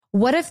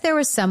What if there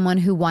was someone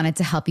who wanted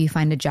to help you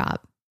find a job?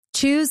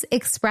 Choose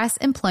Express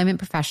Employment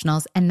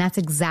Professionals, and that's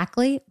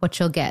exactly what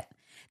you'll get.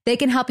 They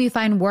can help you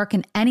find work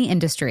in any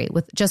industry.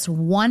 With just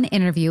one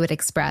interview at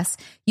Express,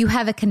 you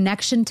have a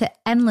connection to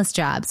endless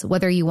jobs,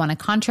 whether you want a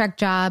contract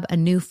job, a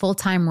new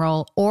full-time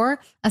role,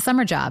 or a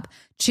summer job.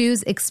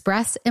 Choose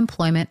Express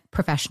Employment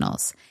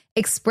Professionals.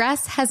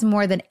 Express has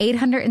more than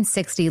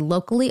 860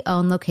 locally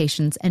owned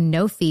locations and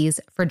no fees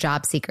for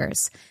job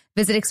seekers.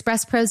 Visit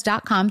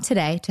expresspros.com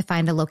today to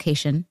find a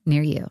location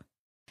near you.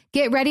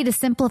 Get ready to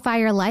simplify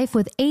your life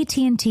with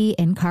AT&T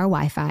in-car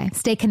Wi-Fi.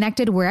 Stay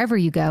connected wherever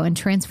you go and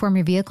transform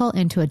your vehicle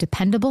into a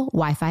dependable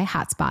Wi-Fi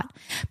hotspot.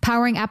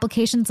 Powering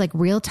applications like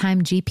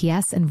real-time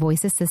GPS and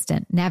voice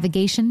assistant,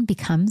 navigation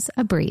becomes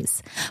a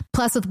breeze.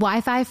 Plus, with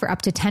Wi-Fi for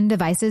up to 10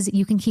 devices,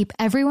 you can keep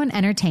everyone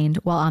entertained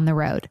while on the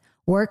road.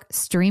 Work,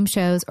 stream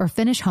shows, or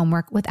finish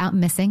homework without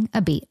missing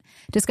a beat.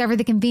 Discover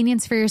the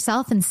convenience for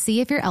yourself and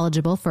see if you're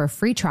eligible for a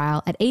free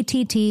trial at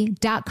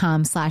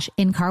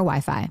att.com/in-car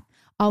Wi-Fi.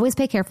 Always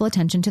pay careful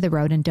attention to the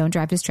road and don't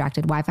drive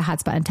distracted. Wi-Fi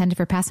hotspot intended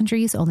for passenger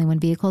use only when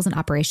vehicles in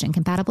operation.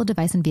 Compatible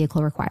device and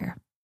vehicle require.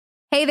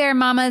 Hey there,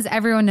 mamas.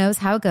 Everyone knows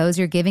how it goes.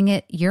 You're giving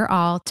it your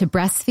all to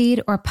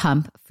breastfeed or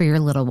pump for your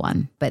little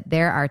one. But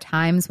there are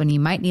times when you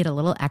might need a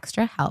little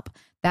extra help.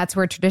 That's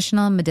where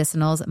Traditional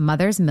Medicinals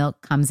Mother's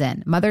Milk comes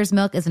in. Mother's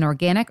Milk is an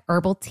organic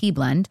herbal tea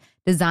blend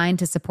designed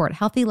to support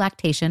healthy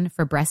lactation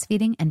for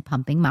breastfeeding and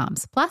pumping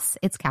moms. Plus,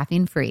 it's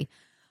caffeine-free.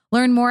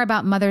 Learn more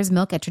about Mother's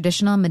Milk at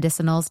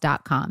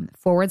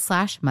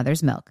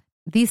traditionalmedicinals.com/Mother's Milk.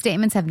 These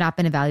statements have not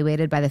been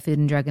evaluated by the Food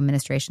and Drug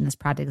Administration. This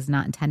product is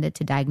not intended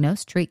to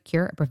diagnose, treat,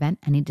 cure, or prevent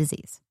any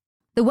disease.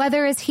 The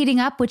weather is heating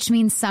up, which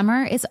means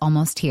summer is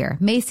almost here.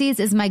 Macy's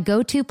is my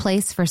go-to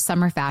place for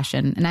summer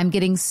fashion, and I'm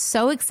getting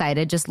so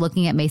excited just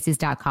looking at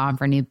Macy's.com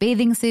for new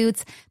bathing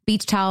suits,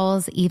 beach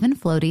towels, even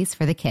floaties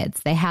for the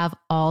kids. They have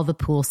all the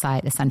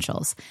poolside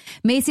essentials.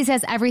 Macy's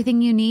has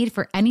everything you need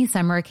for any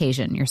summer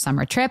occasion, your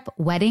summer trip,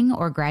 wedding,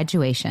 or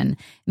graduation.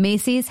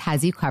 Macy's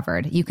has you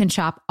covered. You can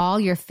shop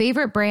all your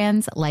favorite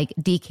brands like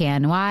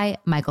DKNY,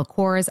 Michael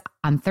Kors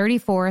on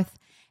 34th.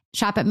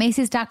 Shop at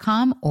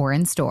Macy's.com or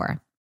in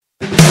store.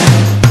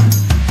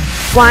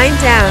 Wind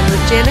Down with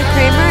Jana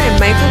Kramer and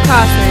Michael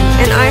Kaufman,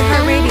 an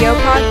iHeartRadio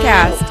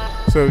podcast.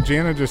 So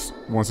Jana just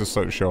wants to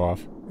start the show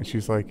off, and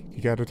she's like,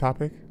 "You got a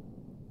topic?"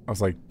 I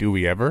was like, "Do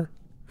we ever?"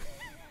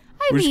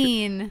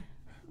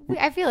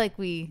 I feel like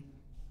we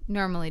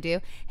normally do.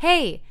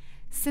 Hey,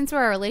 since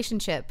we're a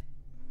relationship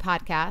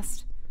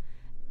podcast,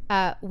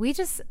 we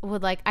just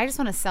would like, I just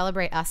want to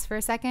celebrate us for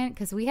a second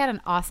because we had an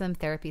awesome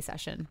therapy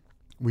session.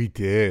 We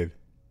did.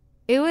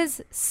 It was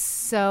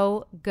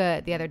so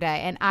good the other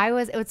day. And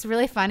what's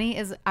really funny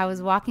is I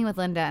was walking with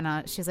Linda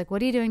and she was like,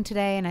 "What are you doing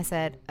today?" And I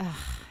said, I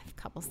have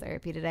couples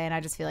therapy today. And I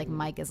just feel like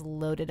Mike is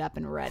loaded up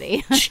and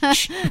ready.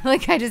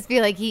 Like, I just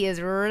feel like he is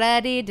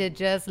ready to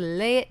just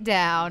lay it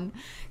down.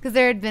 Because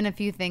there had been a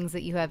few things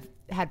that you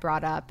had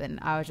brought up. And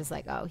I was just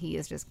like, oh, he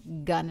is just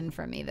gunning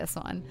for me this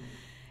one.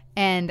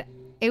 And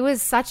it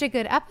was such a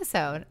good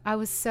episode. I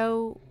was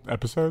so...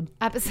 Episode?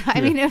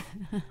 I mean...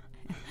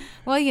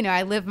 Well, you know,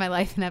 I live my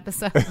life in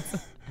episodes.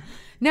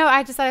 No,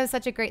 I just thought it was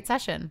such a great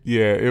session.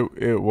 Yeah,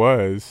 it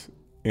was.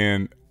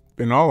 And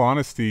in all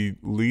honesty,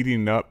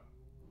 leading up,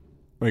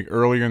 like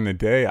earlier in the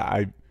day,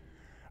 I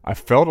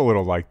felt a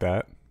little like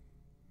that.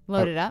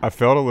 Loaded up? I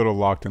felt a little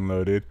locked and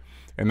loaded.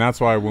 And that's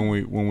why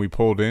when we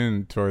pulled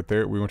in to our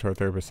we went to our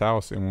therapist's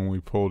house, and when we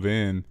pulled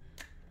in,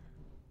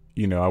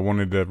 you know, I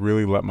wanted to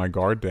really let my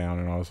guard down.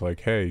 And I was like,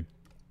 "Hey,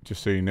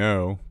 just so you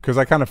know," because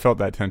I kind of felt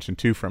that tension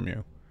too from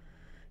you.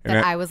 And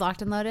that I was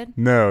locked and loaded?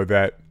 No,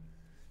 that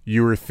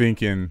you were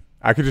thinking,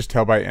 I could just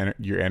tell by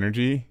your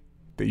energy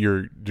that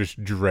you're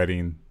just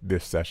dreading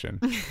this session.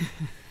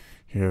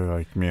 You're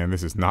like, "Man,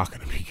 this is not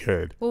going to be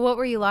good." Well, what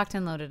were you locked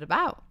and loaded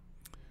about?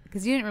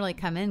 Because you didn't really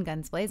come in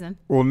guns blazing.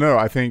 Well, no,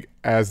 I think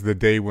as the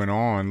day went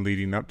on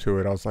leading up to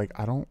it, I was like,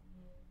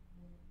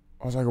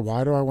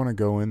 why do I want to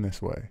go in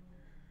this way?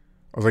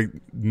 I was like,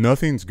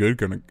 nothing's good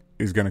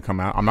is going to come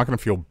out. I'm not going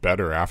to feel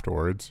better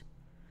afterwards.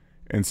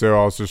 And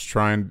so I was just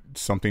trying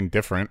something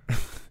different. And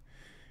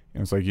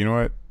it's like, you know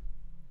what?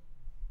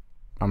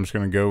 I'm just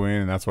going to go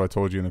in. And that's what I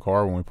told you in the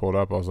car when we pulled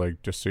up. I was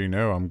like, just so you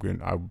know, I'm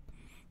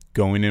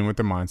going in with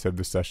the mindset of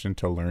the session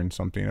to learn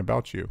something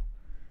about you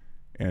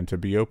and to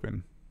be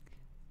open.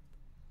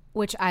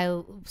 Which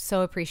I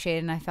so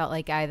appreciated. And I felt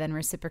like I then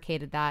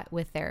reciprocated that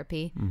with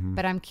therapy. Mm-hmm.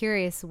 But I'm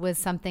curious, was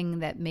something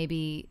that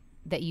maybe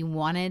that you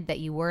wanted, that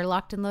you were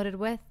locked and loaded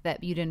with,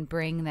 that you didn't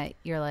bring, that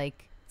you're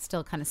like,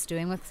 still kind of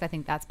stewing with? Because I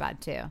think that's bad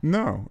too.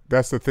 No,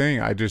 that's the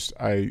thing. I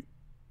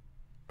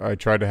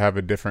tried to have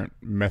a different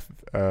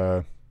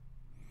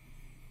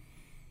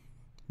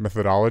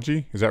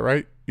methodology. Is that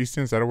right,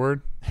 Easton? Is that a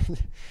word?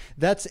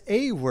 That's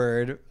a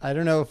word. I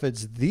don't know if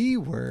it's the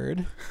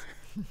word.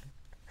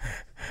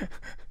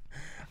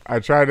 I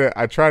try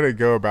to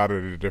go about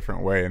it a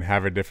different way and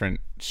have a different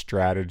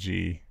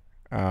strategy.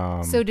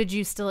 So did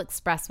you still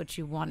express what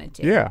you wanted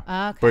to?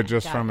 Yeah, okay, but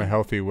just from a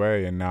healthy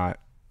way and not.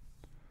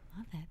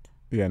 Love it.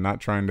 Yeah, not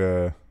trying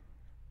to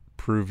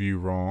prove you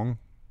wrong.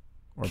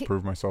 or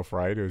prove myself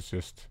right. It was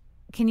just.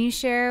 Can you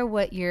share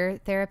what your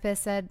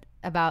therapist said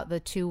about the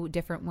two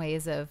different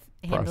ways of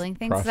handling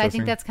things? Because I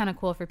think that's kind of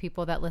cool for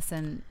people that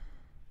listen.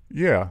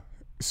 Yeah.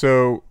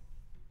 So,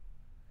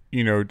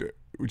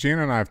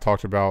 Jana and I have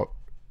talked about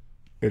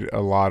it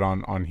a lot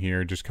on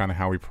here, just kind of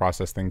how we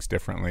process things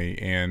differently.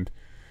 And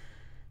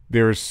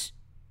there's,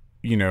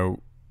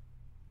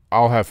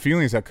 I'll have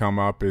feelings that come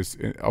up.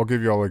 I'll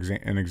give you all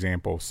an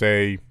example.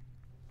 Say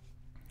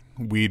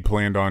we'd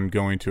planned on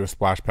going to a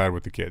splash pad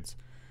with the kids,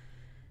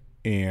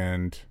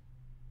 and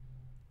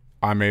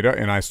I made up,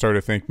 and I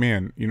started to think,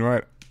 man, you know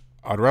what?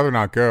 I'd rather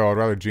not go. I'd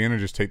rather Jana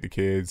just take the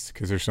kids,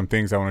 because there's some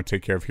things I want to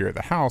take care of here at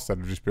the house that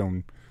have just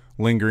been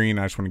lingering.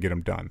 I just want to get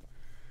them done.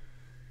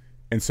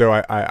 And so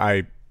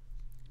I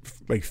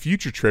like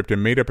future tripped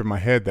and made up in my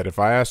head that if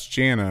I asked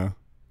Jana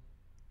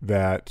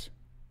that,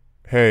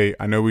 hey,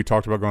 I know we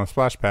talked about going to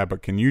splash pad,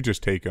 but can you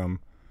just take them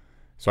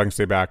so I can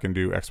stay back and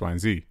do X, Y, and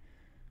Z?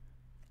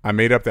 I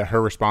made up that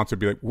her response would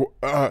be like,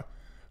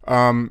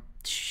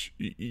 sure.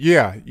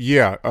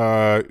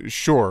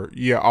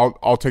 Yeah,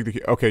 I'll take the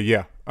kids. Okay.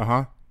 Yeah.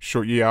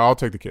 Sure. Yeah, I'll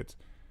take the kids.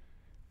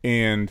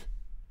 And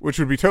which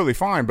would be totally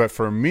fine. But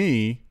for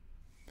me,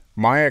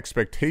 my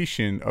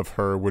expectation of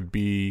her would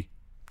be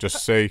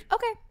just say,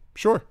 okay,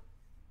 sure.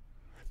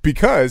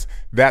 Because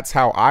that's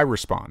how I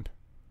respond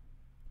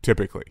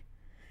typically.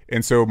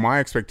 And so my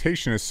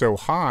expectation is so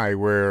high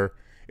where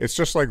it's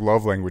just like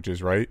love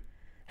languages, right?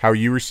 How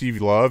you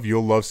receive love,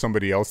 you'll love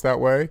somebody else that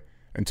way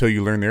until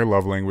you learn their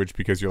love language,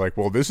 because you're like,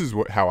 well, this is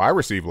how I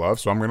receive love,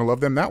 so I'm going to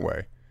love them that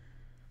way.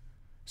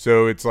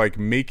 So it's like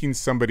making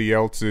somebody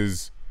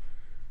else's,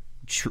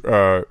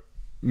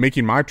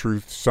 making my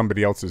truth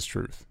somebody else's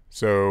truth.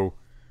 So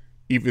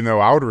even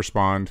though I would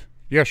respond,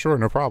 yeah, sure,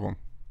 no problem,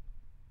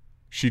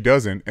 she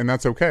doesn't, and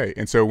that's okay.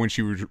 And so when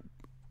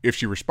if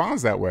she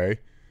responds that way,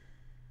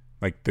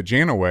 like the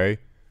Jana way,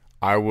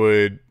 I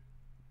would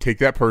take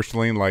that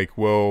personally and like,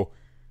 well,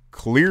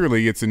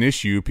 clearly it's an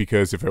issue,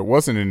 because if it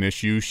wasn't an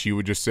issue, she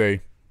would just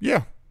say,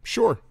 yeah,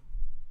 sure,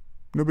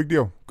 no big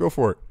deal, go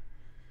for it.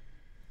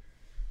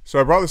 So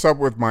I brought this up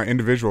with my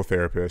individual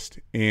therapist,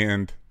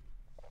 and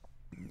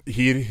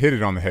he hit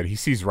it on the head. He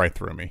sees right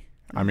through me.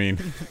 I mean,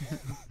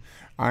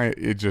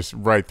 it just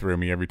right through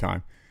me every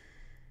time.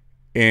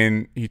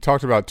 And he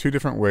talked about the two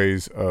different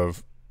ways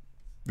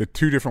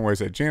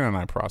that Jana and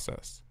I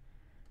process.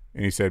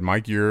 And he said,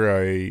 Mike, you're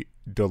a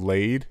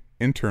delayed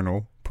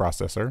internal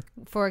processor.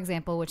 For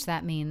example, which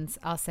that means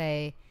I'll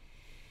say,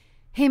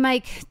 hey,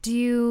 Mike, do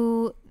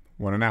you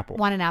want an apple?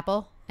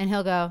 And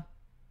he'll go,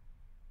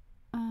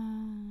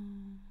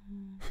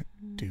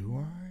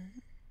 do I?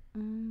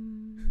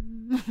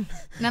 And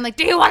I'm like,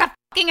 do you want a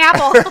fucking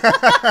apple?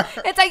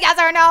 It's a yes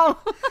or no.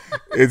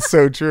 It's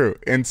so true.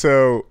 And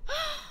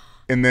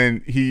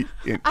then I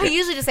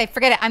usually just say,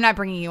 forget it, I'm not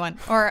bringing you one.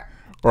 Or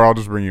I'll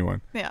just bring you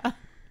one. Yeah.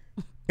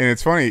 And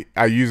it's funny,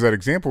 I use that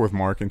example with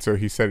Mark, and so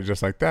he said it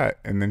just like that.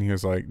 And then he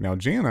was like, now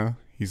Jana,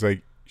 he's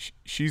like,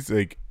 she's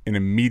like an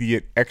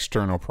immediate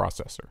external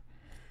processor.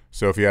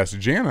 So if you ask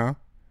Jana,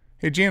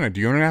 hey Jana,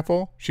 do you want an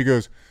apple? She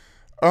goes,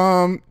 do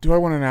I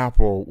want an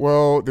apple?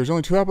 Well, there's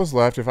only 2 apples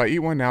left. If I eat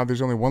one now,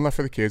 there's only 1 left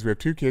for the kids. We have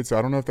 2 kids, so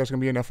I don't know if that's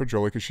going to be enough for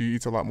Jolie, because she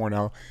eats a lot more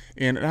now.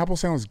 And an apple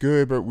sounds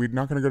good, but we're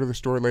not going to go to the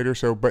store later.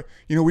 So, but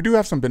we do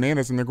have some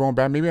bananas, and they're going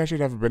bad. Maybe I should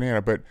have a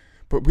banana, but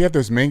we have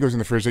those mangoes in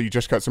the fridge that you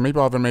just cut, so maybe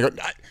I'll have a mango.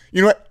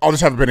 You know what? I'll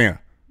just have a banana.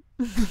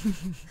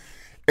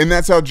 And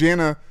that's how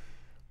Jana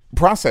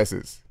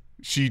processes.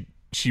 She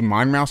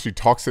mind mouths, she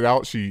talks it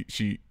out, she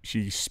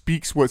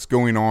speaks what's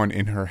going on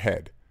in her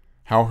head,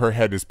 how her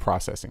head is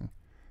processing.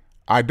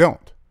 I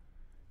don't.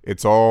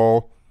 It's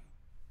all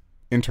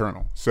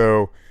internal.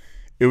 So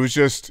it was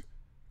just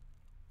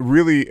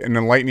really an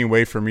enlightening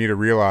way for me to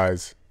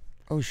realize,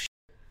 oh shit,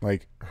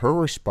 like her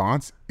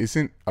response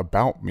isn't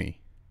about me.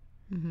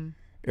 Mm-hmm.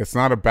 It's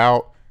not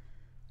about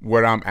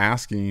what I'm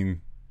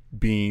asking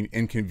being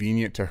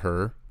inconvenient to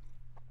her.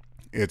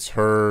 It's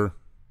her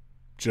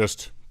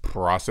just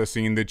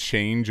processing the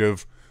change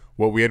of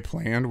what we had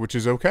planned, which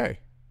is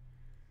okay.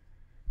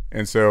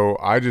 And so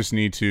I just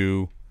need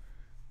to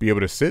be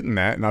able to sit in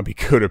that and not be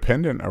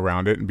codependent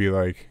around it and be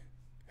like,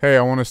 hey,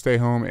 I want to stay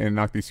home and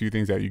knock these few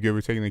things out. You good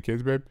with taking the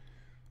kids, babe?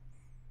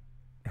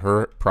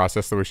 Her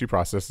process the way she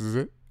processes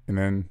it, and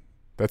then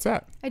that's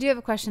that. I do have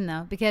a question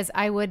though, because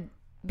I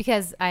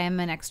am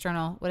an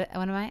external, what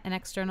am I? An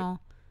external?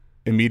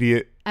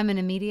 Immediate. I'm an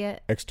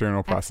immediate.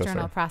 External processor.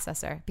 External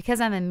processor. Because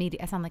I'm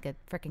immediate, I sound like a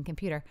freaking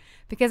computer.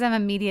 Because I'm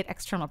immediate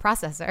external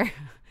processor.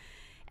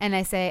 And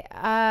I say,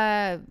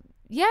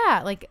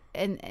 yeah, like,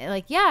 and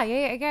like,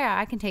 yeah,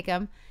 I can take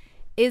them.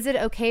 Is it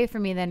okay for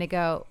me then to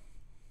go,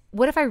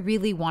 what if I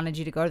really wanted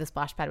you to go to the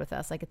splash pad with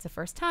us? Like, it's the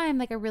first time,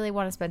 like I really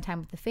want to spend time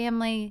with the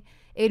family.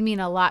 It would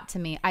mean a lot to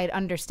me. I'd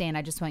understand.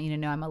 I just want you to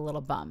know I'm a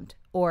little bummed.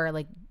 Or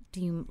like,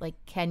 do you, like,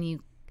 can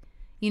you,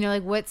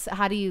 like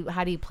how do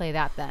you play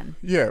that then?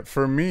 Yeah.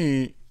 For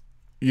me,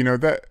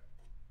 that.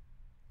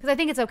 Because I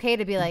think it's okay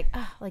to be like,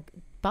 oh, like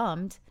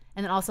bummed.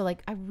 And then also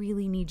like, I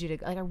really need you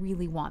to, like, I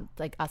really want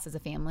like us as a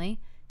family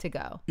to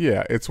go.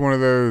 Yeah. It's one of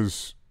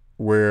those,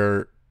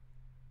 where,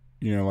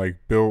 you know, like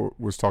Bill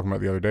was talking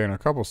about the other day in our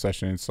couple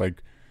session, it's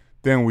like,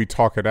 then we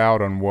talk it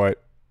out on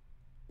what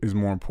is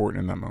more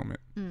important in that moment.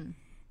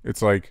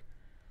 It's like,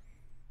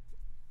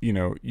 you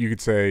know, you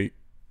could say,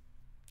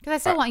 because I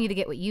still want you to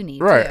get what you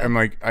need. right. Too. I'm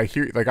like, I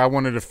hear, like, I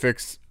wanted to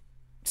fix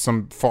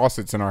some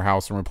faucets in our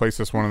house and replace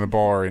this one in the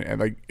bar.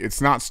 And like,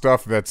 it's not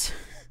stuff that's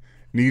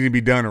needing to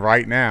be done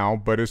right now,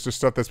 but it's just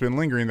stuff that's been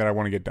lingering that I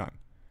want to get done.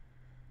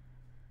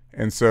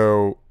 And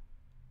so,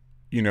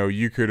 you know,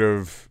 you could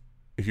have,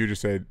 if you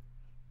just said,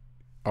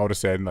 I would have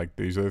said, like,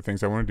 these are the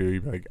things I want to do.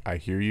 You'd be like, I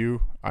hear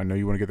you. I know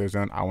you want to get those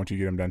done. I want you to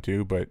get them done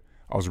too. But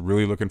I was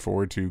really looking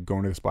forward to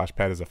going to the splash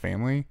pad as a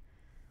family.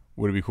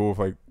 Would it be cool if,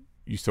 like,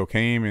 you still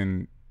came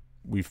and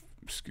we've,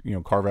 you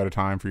know, carve out a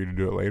time for you to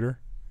do it later?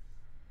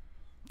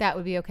 That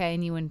would be okay,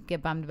 and you wouldn't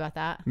get bummed about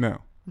that? No.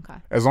 Okay.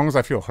 As long as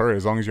I feel heard,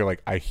 as long as you're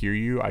like, I hear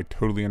you. I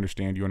totally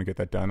understand you want to get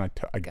that done.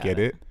 I get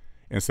it.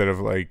 Instead of,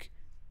 like,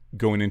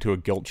 going into a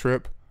guilt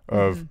trip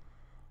of,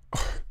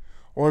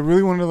 well, I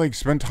really wanted to, like,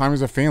 spend time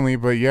as a family,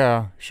 but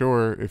yeah,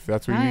 sure, if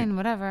that's what you Fine, need.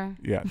 whatever.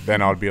 Yeah,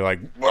 then I would be like,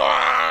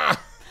 "Wah!"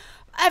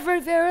 Every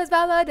fear is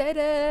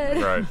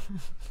validated. Right.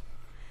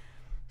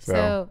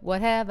 So,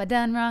 what have I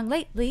done wrong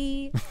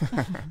lately?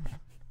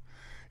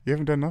 You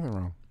haven't done nothing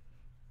wrong.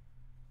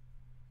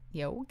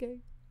 Yeah, okay.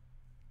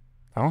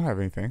 I don't have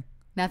anything.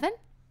 Nothing?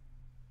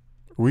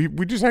 We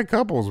just had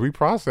couples. We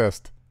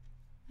processed.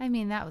 I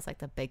mean, that was like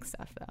the big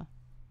stuff, though.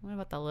 What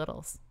about the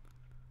littles?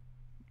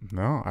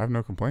 No, I have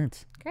no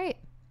complaints. Great.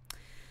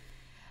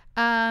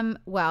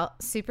 Well,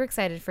 super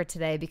excited for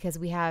today because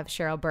we have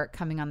Cheryl Burke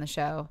coming on the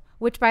show,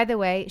 which, by the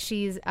way,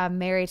 she's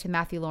married to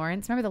Matthew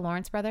Lawrence. Remember the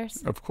Lawrence brothers?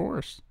 Of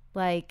course.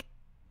 Like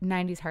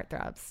 90s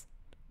heartthrobs.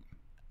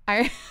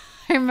 I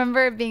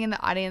remember being in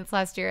the audience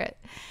last year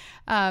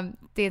at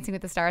Dancing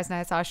with the Stars, and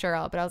I saw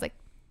Cheryl, but I was like,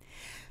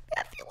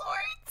 Matthew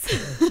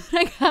Lawrence.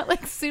 I got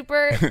like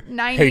super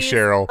 90s. Hey,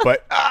 Cheryl,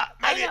 but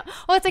I know.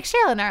 Well, it's like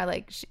Cheryl and I are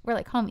like, we're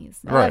like homies.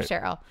 I Right. love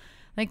Cheryl.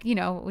 Like, you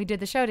know, we did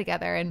the show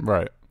together, and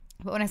right.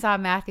 but when I saw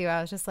Matthew,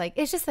 I was just like,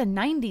 it's just a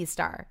 90s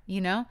star,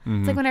 you know?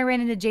 It's like when I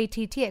ran into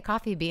JTT at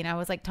Coffee Bean, I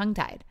was like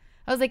tongue-tied.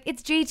 I was like,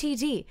 it's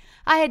JTT.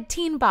 I had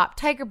Teen Bop,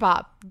 Tiger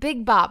Bop,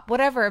 Big Bop,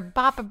 whatever,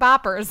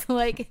 boppers.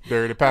 Like,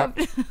 Dirty Pop.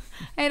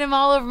 I had them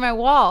all over my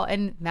wall,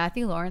 and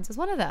Matthew Lawrence was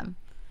one of them.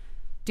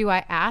 Do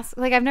I ask?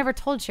 Like, I've never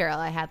told Cheryl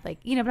I had, like,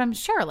 you know, but I'm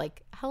sure,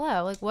 like,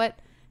 hello, like, what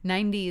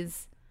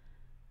 90s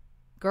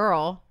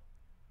girl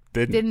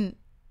didn't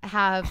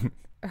have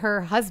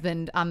her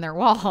husband on their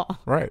wall?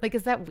 Right. Like,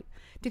 is that,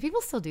 do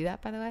people still do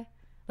that, by the way?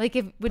 Like,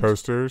 if, would,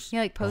 Posters? yeah,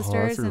 like Oh, posters.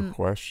 that's a good And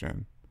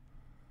question.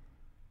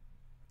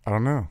 I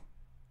don't know.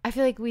 I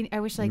feel like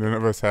I wish, like, None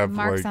of us have,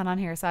 Mark's like, not on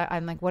here, so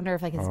I'm like, wonder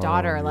if, like, his Oh,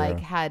 daughter, like,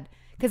 yeah. had,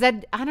 because I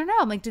don't know.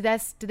 I'm like, do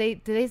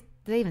they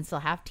even still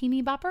have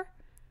Teeny Bopper?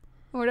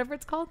 Or whatever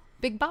it's called?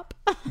 Big Bop?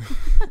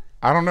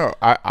 I don't know.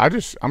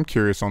 I'm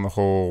curious on the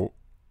whole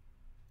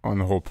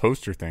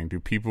poster thing. Do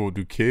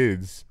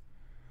kids?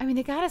 I mean,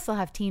 they gotta still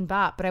have Teen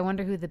Bop, but I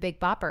wonder who the Big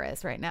Bopper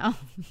is right now.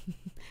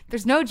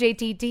 There's no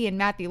JTT and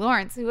Matthew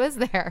Lawrence. Who is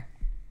there?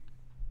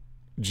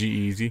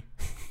 G-Eazy?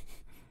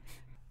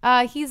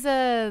 He's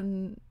a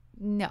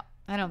no.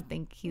 I don't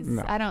think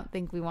No. I don't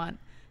think we want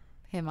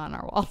him on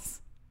our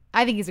walls.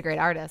 I think he's a great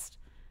artist,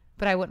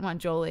 but I wouldn't want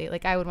Jolie.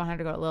 Like, I would want her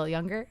to go a little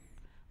younger.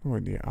 Well,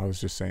 yeah, I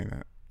was just saying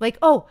that. Like,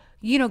 oh,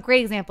 you know,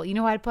 great example. You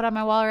know who I'd put on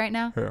my wall right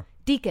now? Yeah.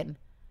 Deacon,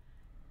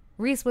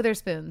 Reese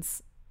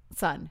Witherspoon's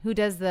son, who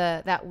does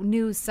that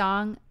new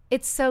song.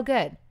 It's so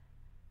good.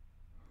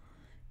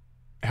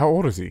 How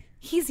old is he?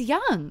 He's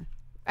young.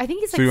 I think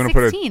he's So you like want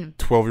to 16.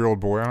 put a 12-year-old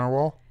boy on our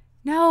wall?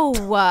 No,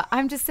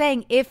 I'm just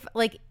saying if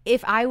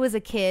I was a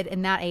kid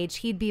in that age,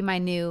 he'd be my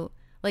new,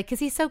 like, because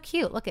he's so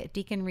cute. Look at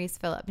Deacon Reese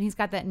Phillip, and he's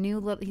got that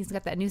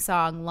new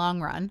song,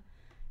 Long Run.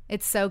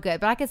 It's so good.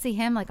 But I could see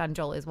him like on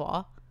Jolie's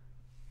wall.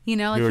 You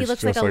know, like he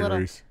looks like just a little,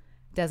 Reese.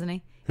 doesn't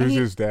he? Who's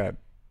his dad?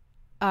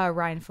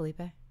 Ryan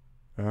Felipe.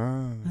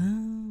 Ah.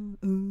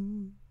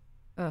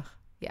 Ugh,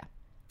 yeah.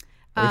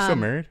 Are they still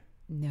married?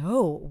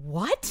 No,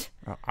 what?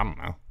 I don't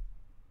know.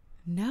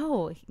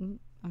 No,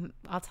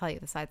 I'll tell you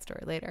the side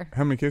story later.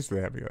 How many kids do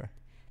they have together?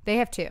 They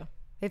have two.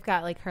 They've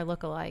got like her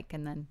lookalike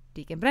and then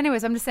Deacon. But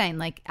anyways, I'm just saying,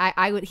 like,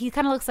 I would, he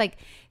kind of looks like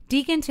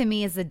Deacon to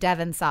me is the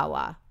Devon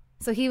Sawa.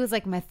 So he was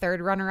like my third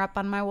runner up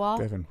on my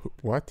wall.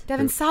 What?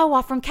 Devon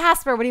Sawa from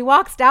Casper, when he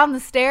walks down the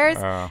stairs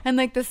Oh. and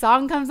like the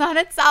song comes on,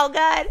 it's so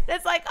good.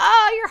 It's like,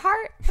 oh, your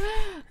heart.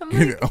 I'm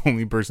You're like, the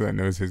only person that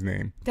knows his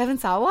name. Devon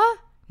Sawa?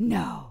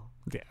 No.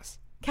 Yes.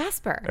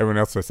 Casper. Everyone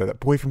else has said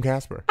that. Boy from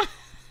Casper.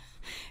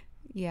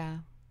 Yeah.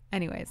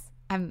 Anyways,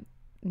 I'm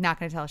not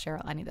going to tell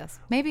Cheryl any of this.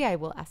 Maybe I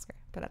will ask her,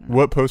 but I don't know.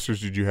 What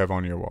posters did you have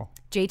on your wall?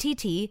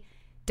 JTT,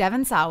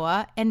 Devon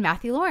Sawa, and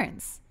Matthew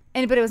Lawrence.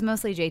 But it was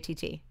mostly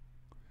JTT.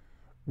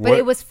 But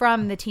it was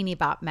from the Teeny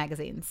Bop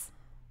magazines.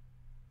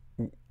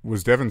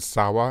 Was Devon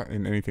Sawa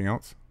in anything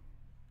else?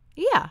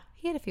 Yeah.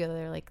 He had a few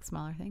other like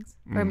smaller things.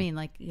 Or I mean,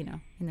 like, you know,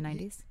 in the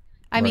 90s.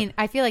 I Right. mean,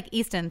 I feel like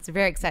Easton's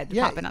very excited to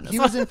Yeah, pop in on this he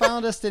one. was in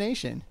Final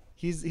Destination.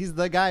 He's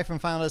the guy from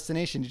Final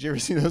Destination. Did you ever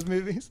see those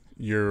movies?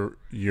 You're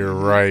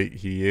right.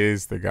 He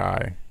is the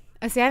guy.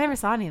 Oh, see, I never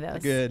saw any of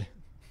those. Good.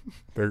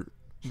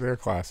 They're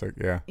classic.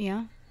 Yeah.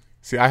 Yeah.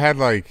 See, I had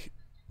like.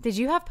 Did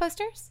you have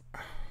posters?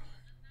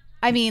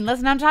 I mean,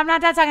 listen, I'm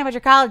not talking about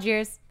your college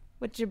years.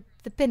 What's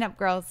the pinup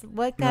girls?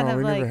 What kind of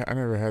like? I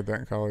never had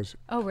that in college.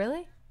 Oh,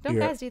 really? Don't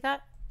guys do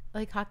that?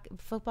 Like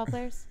football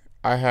players?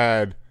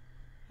 I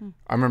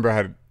remember I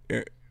had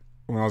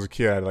when I was a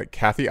kid. I had like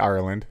Kathy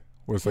Ireland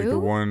was like the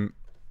one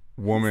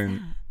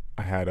woman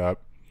I had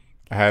up.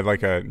 I had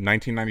like a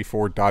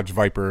 1994 Dodge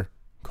Viper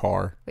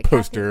car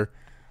poster. Kathy?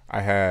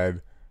 I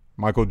had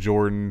Michael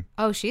Jordan.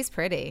 Oh, she's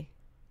pretty,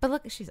 but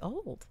look, she's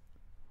old.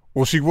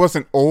 Well, she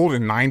wasn't old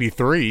in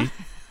 '93.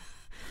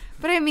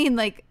 But I mean,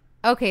 like,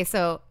 okay,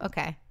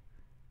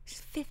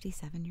 she's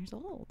 57 years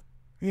old.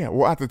 Yeah,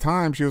 well, at the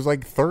time she was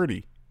like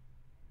 30.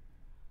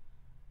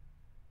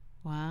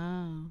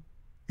 Wow.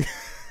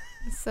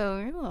 So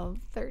you're a little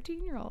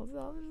 13-year-old,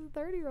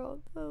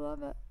 30-year-old. I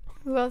love it.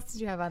 Who else did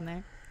you have on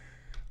there?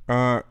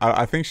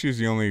 I think she's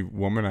the only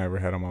woman I ever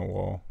had on my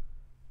wall.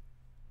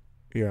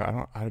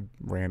 Yeah, I had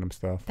random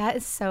stuff. That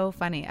is so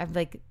funny. I'm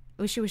like,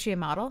 was she a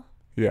model?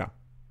 Yeah.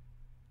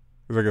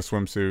 It was like a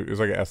swimsuit. It was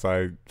like an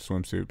SI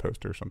swimsuit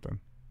poster or something.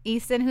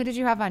 Easton, who did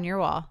you have on your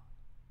wall?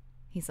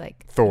 He's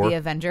like Thor. The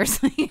Avengers.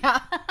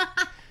 Yeah.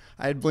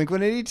 I had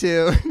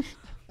Blink-182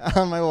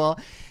 on my wall.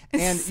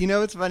 And you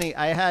know what's funny?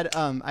 I had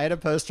a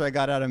poster I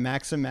got out of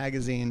Maxim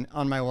magazine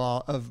on my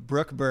wall of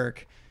Brooke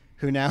Burke,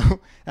 who now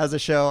has a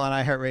show on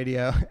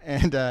iHeartRadio,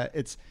 and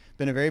it's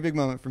been a very big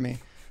moment for me.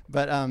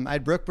 But I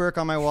had Brooke Burke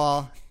on my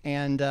wall,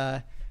 and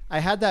I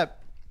had that.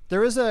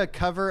 There was a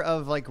cover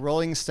of like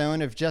Rolling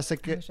Stone of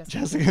Jessica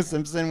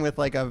Simpson with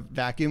like a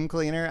vacuum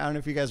cleaner. I don't know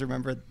if you guys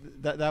remember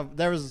that.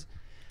 There was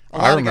a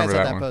lot of guys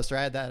had that poster.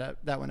 I had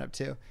that one up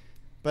too.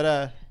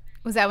 But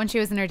was that when she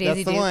was in her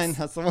Daisy Dukes?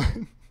 That's the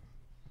one.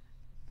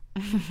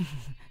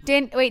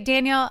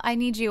 Danielle, I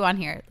need you on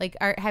here. Like,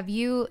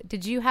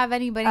 did you have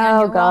anybody on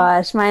your wall? Oh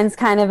gosh, mine's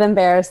kind of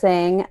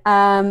embarrassing.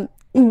 I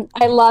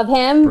love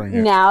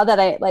him now that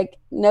I like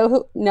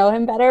know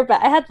him better,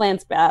 but I had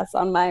Lance Bass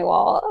on my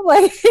wall.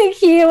 Like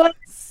he was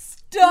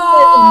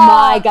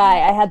my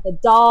guy. I had the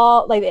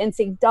doll, like the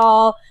NSYNC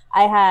doll.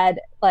 I had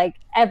like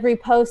every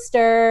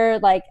poster.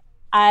 Like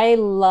I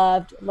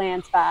loved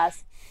Lance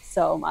Bass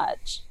so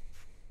much.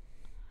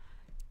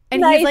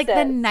 And he's like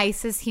the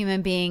nicest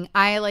human being.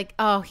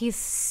 He's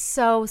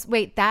so,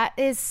 that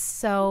is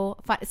so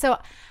fun. So,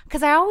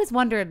 because I always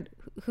wondered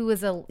who was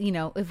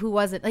who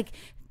wasn't, like,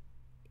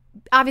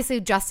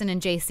 obviously Justin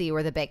and JC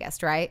were the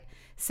biggest, right?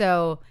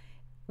 So,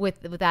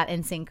 with that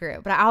NSYNC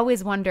group. But I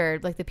always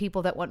wondered, like, the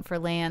people that went for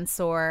Lance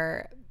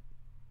or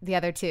the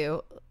other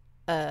two.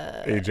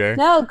 AJ?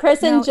 No,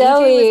 Chris and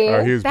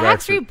Joey. He was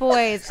Backstreet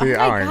Boys. See,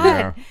 oh, my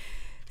God.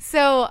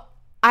 So,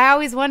 I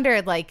always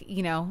wondered, like,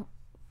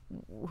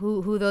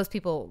 who those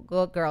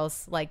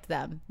girls liked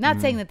them.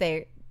 Not saying that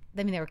they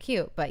were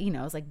cute, but it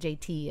was like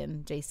JT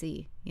and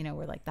JC,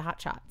 were like the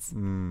hot shots.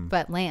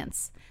 But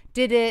Lance,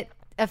 did it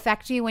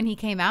affect you when he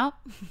came out?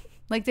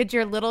 Like, did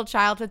your little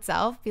childhood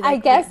self be like, I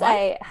guess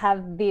I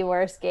have the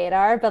worst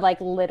gaydar, but like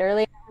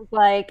literally I was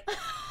like,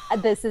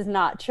 this is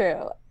not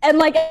true. And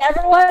like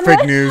everyone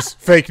fake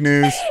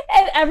news.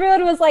 And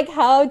everyone was like,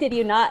 how did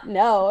you not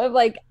know? I'm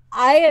like,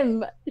 I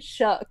am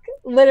shook,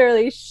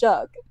 literally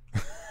shook.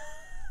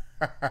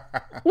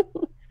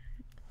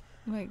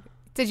 Like,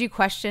 did you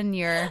question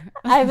your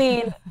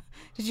did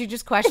you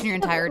just question your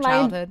entire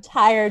childhood?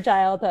 Entire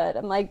childhood.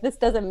 I'm like, this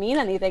doesn't mean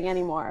anything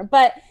anymore.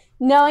 But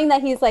knowing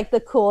that he's like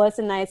the coolest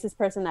and nicest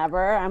person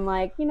ever, I'm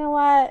like, you know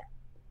what?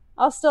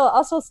 I'll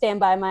still stand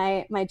by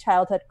my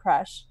childhood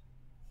crush.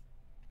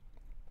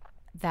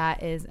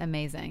 That is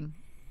amazing.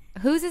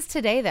 Whose is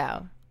today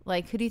though?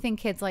 Like, who do you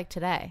think kids like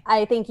today?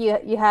 I think you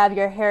have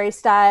your Harry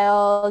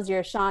Styles,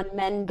 your Shawn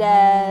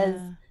Mendes.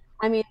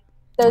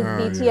 Those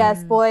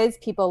BTS boys,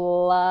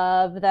 people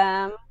love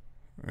them.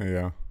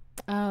 Yeah.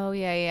 Oh,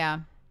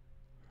 yeah.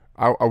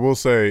 I will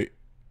say,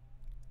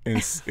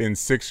 in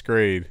sixth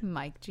grade,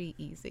 Mike G.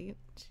 Easy.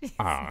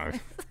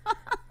 That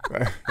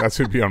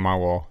would be on my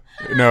wall.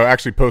 No,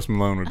 actually, Post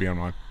Malone would be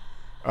on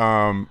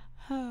mine.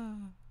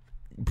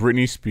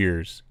 Britney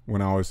Spears,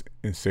 when I was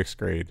in sixth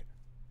grade,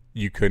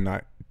 you could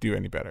not do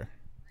any better.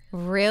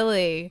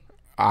 Really?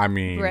 I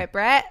mean,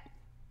 Brett.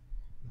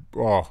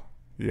 Oh,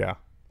 yeah.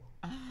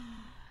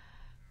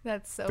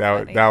 That's so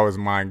funny. That was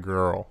my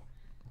girl.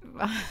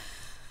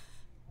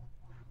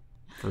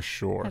 For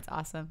sure. That's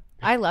awesome.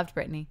 I loved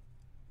Britney.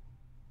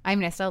 I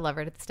mean, I still love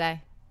her to this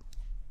day.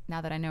 Now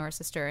that I know her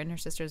sister, and her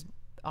sister's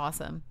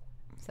awesome.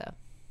 So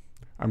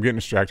I'm getting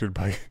distracted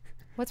by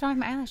what's wrong with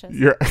my eyelashes?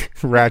 Your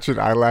ratchet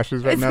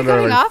eyelashes right now.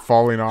 They're like off?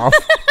 Falling off.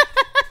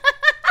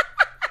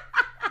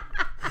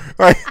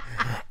 Like,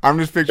 I'm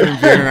just picturing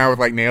Jen and I with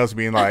like nails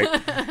being like,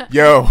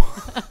 yo,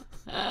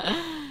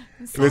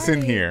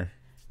 listen here.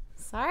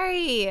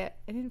 Sorry, I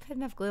didn't put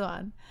enough glue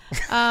on.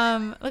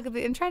 Look,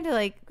 I'm trying to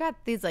like got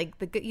these like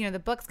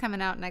the book's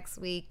coming out next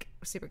week.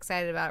 We're super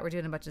excited about it. We're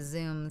doing a bunch of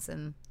Zooms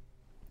and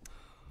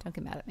Don't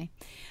get mad at me.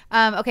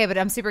 Okay, but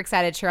I'm super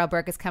excited. Cheryl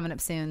Burke is coming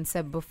up soon.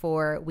 So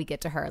before we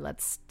get to her,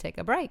 let's take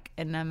a break.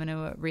 And I'm going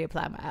to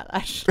reapply my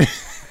eyelash.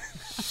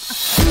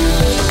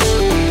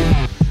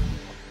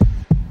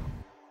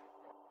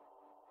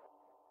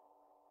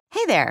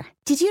 Hey there.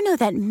 Did you know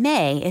that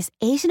May is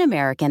Asian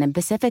American and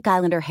Pacific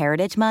Islander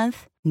Heritage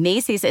Month?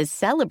 Macy's is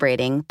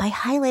celebrating by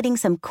highlighting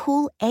some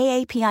cool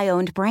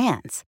AAPI-owned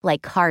brands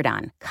like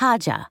Cardon,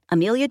 Kaja,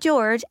 Amelia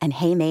George, and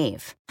Hey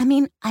Mave. I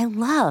mean, I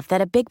love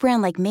that a big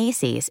brand like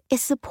Macy's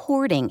is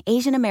supporting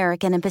Asian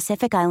American and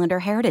Pacific Islander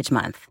Heritage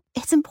Month.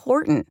 It's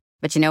important.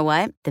 But you know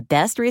what? The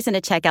best reason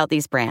to check out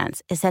these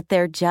brands is that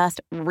they're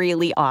just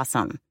really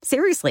awesome.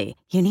 Seriously,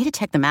 you need to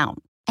check them out.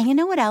 And you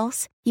know what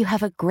else? You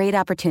have a great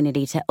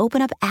opportunity to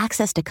open up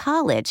access to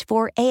college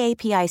for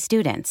AAPI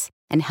students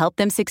and help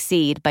them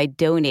succeed by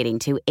donating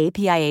to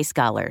APIA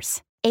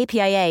Scholars.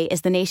 APIA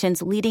is the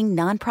nation's leading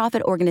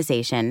nonprofit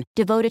organization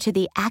devoted to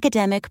the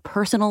academic,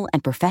 personal,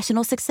 and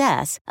professional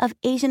success of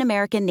Asian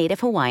American, Native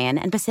Hawaiian,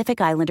 and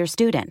Pacific Islander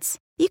students.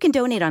 You can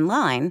donate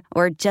online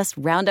or just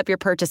round up your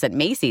purchase at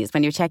Macy's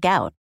when you check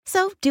out.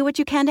 So do what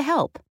you can to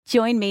help.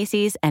 Join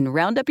Macy's and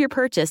round up your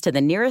purchase to the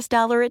nearest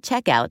dollar at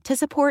checkout to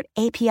support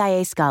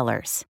APIA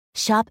Scholars.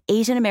 Shop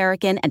Asian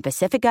American and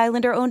Pacific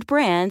Islander-owned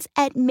brands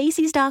at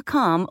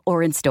Macy's.com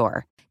or in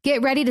store.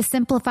 Get ready to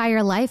simplify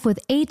your life with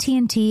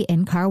AT&T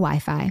in-car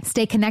Wi-Fi.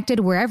 Stay connected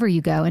wherever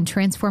you go and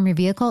transform your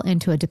vehicle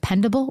into a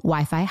dependable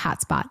Wi-Fi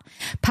hotspot.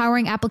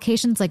 Powering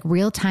applications like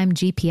real-time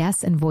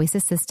GPS and voice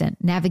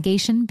assistant,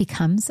 navigation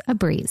becomes a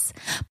breeze.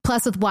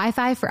 Plus, with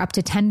Wi-Fi for up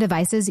to 10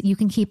 devices, you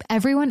can keep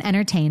everyone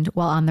entertained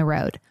while on the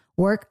road.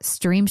 Work,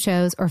 stream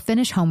shows, or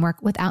finish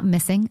homework without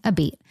missing a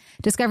beat.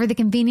 Discover the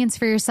convenience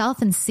for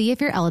yourself and see if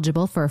you're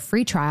eligible for a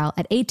free trial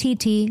at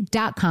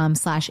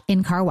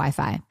att.com/in-car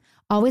Wi-Fi.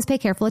 Always pay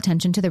careful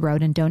attention to the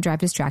road and don't drive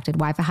distracted.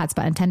 Wi-Fi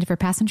hotspot intended for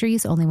passenger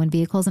use only when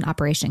vehicles in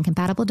operation.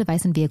 Compatible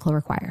device and vehicle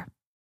require.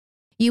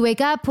 You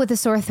wake up with a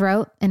sore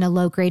throat and a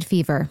low-grade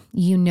fever.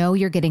 You know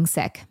you're getting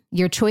sick.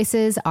 Your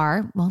choices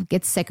are, well,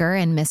 get sicker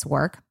and miss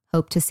work.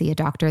 Hope to see a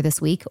doctor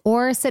this week,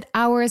 or sit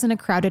hours in a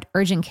crowded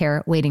urgent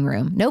care waiting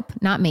room. Nope,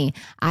 not me.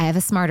 I have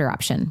a smarter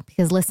option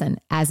because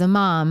listen, as a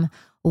mom,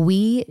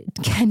 we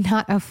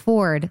cannot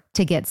afford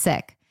to get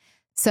sick.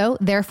 So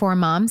therefore,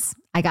 moms,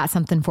 I got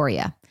something for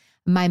you.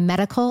 My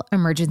medical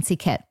emergency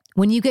kit.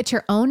 When you get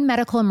your own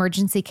medical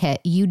emergency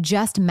kit, you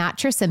just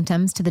match your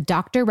symptoms to the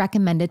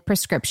doctor-recommended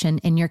prescription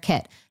in your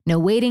kit. No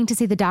waiting to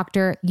see the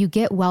doctor. You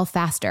get well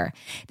faster.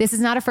 This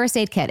is not a first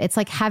aid kit. It's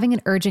like having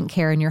an urgent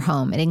care in your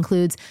home. It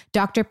includes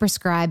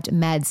doctor-prescribed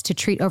meds to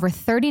treat over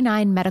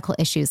 39 medical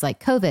issues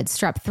like COVID,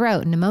 strep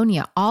throat,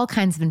 pneumonia, all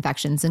kinds of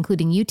infections,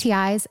 including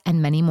UTIs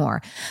and many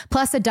more.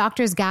 Plus a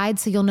doctor's guide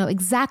so you'll know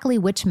exactly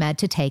which med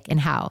to take and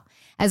how.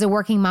 As a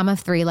working mom of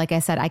 3, like I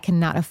said, I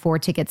cannot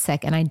afford to get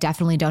sick, and I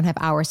definitely don't have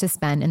hours to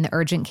spend in the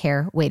urgent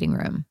care waiting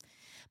room.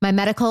 My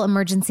medical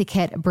emergency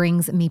kit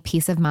brings me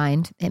peace of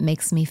mind. It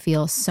makes me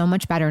feel so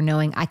much better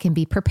knowing I can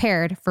be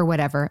prepared for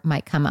whatever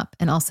might come up.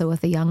 And also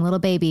with a young little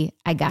baby,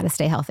 I got to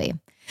stay healthy.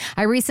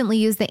 I recently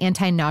used the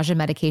anti-nausea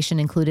medication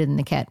included in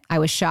the kit. I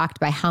was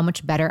shocked by how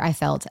much better I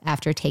felt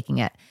after taking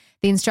it.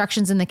 The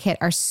instructions in the kit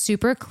are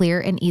super clear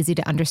and easy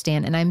to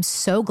understand, and I'm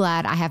so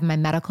glad I have my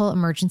medical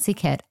emergency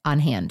kit on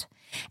hand.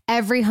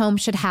 Every home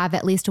should have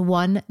at least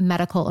one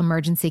medical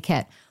emergency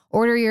kit.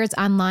 Order yours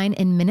online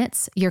in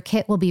minutes. Your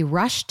kit will be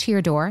rushed to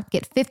your door.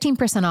 Get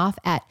 15% off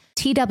at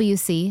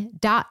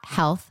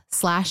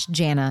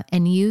twc.health/Jana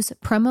and use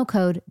promo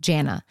code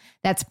Jana.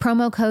 That's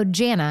promo code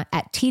Jana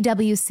at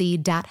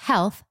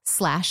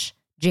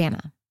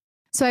twc.health/Jana.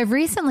 So I've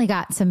recently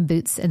got some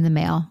boots in the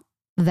mail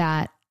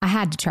that I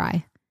had to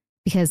try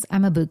because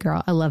I'm a boot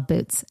girl. I love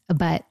boots,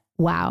 but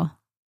wow,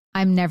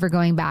 I'm never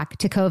going back.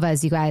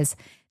 Tecovas, you guys.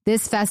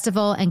 This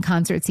festival and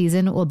concert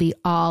season will be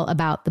all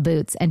about the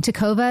boots, and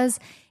Tecovas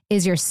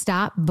is your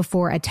stop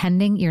before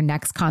attending your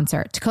next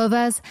concert.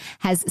 Tecovas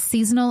has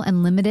seasonal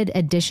and limited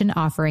edition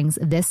offerings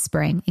this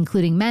spring,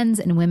 including men's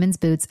and women's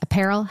boots,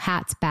 apparel,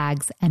 hats,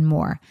 bags, and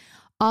more.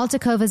 All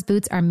Tecovas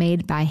boots are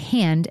made by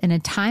hand in a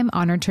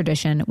time-honored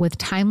tradition with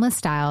timeless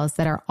styles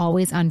that are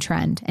always on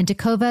trend. And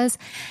Tecovas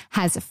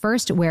has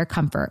first wear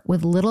comfort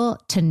with little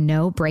to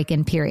no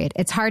break-in period.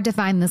 It's hard to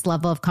find this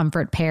level of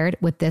comfort paired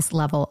with this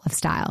level of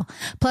style.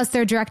 Plus,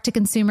 their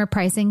direct-to-consumer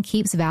pricing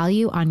keeps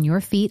value on your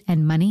feet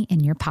and money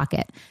in your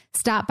pocket.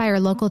 Stop by your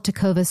local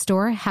Tecovas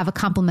store, have a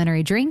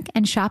complimentary drink,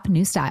 and shop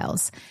new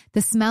styles.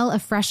 The smell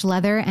of fresh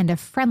leather and a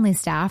friendly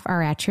staff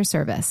are at your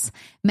service.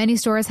 Many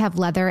stores have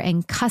leather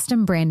and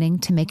custom branding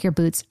to make your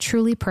boots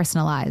truly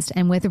personalized.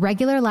 And with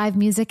regular live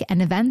music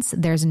and events,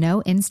 there's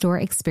no in-store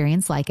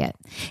experience like it.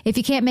 If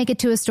you can't make it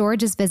to a store,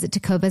 just visit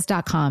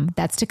Tecovas.com.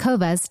 That's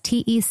Tecovas,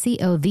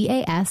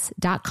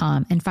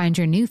 Tecovas.com, and find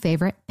your new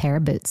favorite pair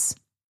of boots.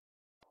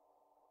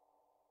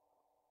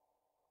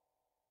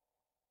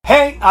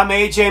 Hey, I'm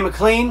AJ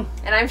McLean.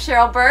 And I'm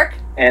Cheryl Burke.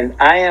 And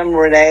I am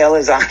Renee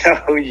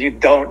Elizondo, who you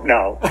don't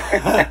know.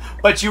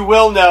 But you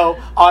will know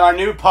on our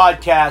new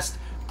podcast,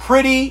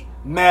 Pretty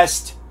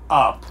Messed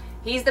Up.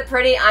 He's the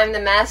pretty, I'm the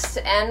mess,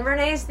 and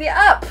Renee's the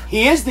up.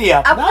 He is the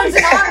up. Upwards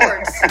Nice. and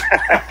onwards.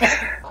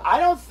 I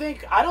don't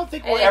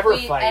think we'll ever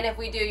fight. And if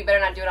we do, you better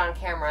not do it on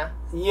camera.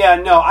 Yeah,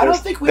 no, I don't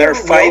think we They're ever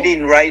will.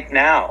 fighting right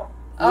now.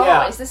 Oh,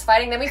 Yeah. is this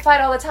fighting? Then we fight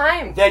all the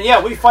time. Then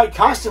yeah, we fight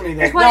constantly.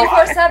 Then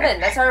 24/7.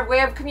 That's our way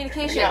of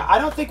communication. Yeah, I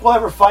don't think we'll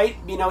ever fight.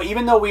 You know,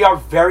 even though we are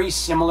very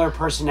similar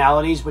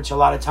personalities, which a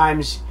lot of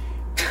times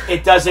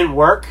it doesn't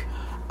work.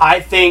 I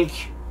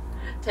think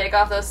Take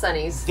off those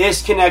sunnies.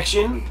 this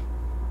connection.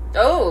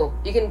 Oh,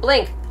 you can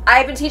blink.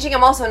 I've been teaching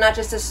him also not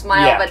just to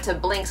smile, Yeah. but to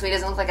blink so he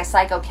doesn't look like a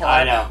psycho killer.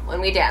 I know.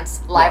 When we dance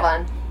live Yeah.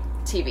 on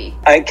TV.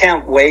 I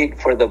can't wait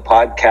for the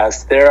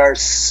podcast. There are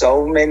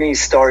so many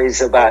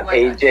stories about Oh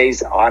my gosh.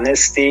 AJ's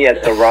honesty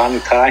at the wrong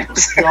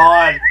times.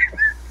 God.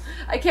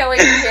 I can't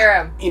wait to hear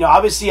him. You know,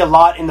 obviously a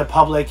lot in the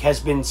public has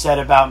been said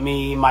about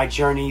me, my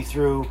journey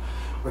through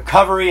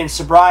recovery and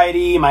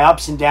sobriety, my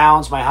ups and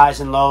downs, my highs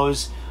and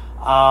lows.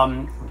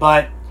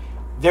 But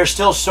there's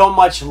still so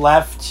much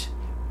left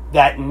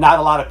that not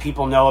a lot of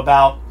people know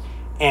about.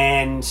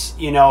 And,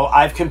 you know,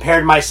 I've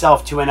compared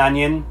myself to an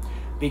onion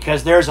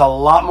because there's a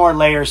lot more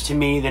layers to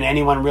me than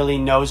anyone really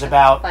knows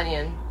about.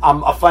 Funyun.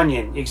 I'm a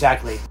Funyun,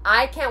 exactly.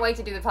 I can't wait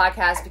to do the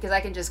podcast because I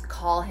can just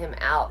call him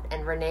out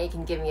and Renee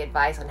can give me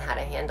advice on how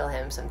to handle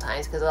him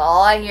sometimes because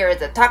all I hear is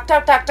the talk,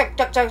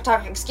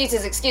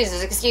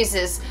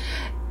 excuses.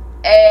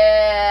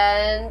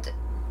 And...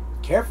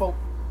 Careful.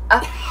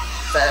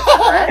 Is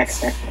that a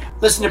threat?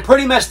 Listen to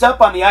Pretty Messed Up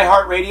on the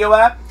iHeartRadio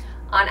app.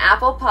 On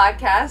Apple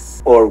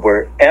Podcasts. Or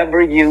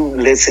wherever you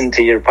listen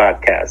to your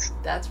podcast.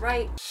 That's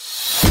right.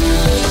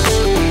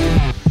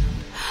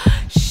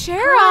 Cheryl.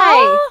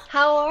 Hi,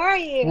 how are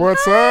you?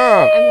 What's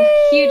up? I'm a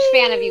huge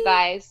fan of you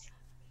guys.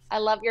 I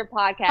love your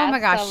podcast. Oh my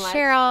gosh, so much.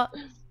 Cheryl.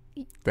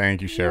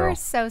 Thank you, You're Cheryl.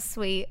 so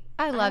sweet.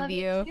 I love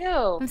you.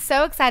 too. I'm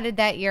so excited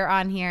that you're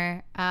on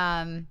here.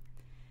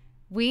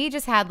 We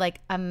just had like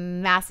a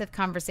massive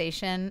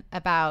conversation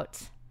about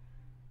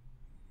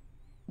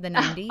the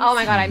 90s. Oh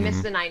my god, I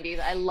miss the 90s.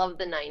 I love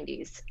the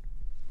 90s.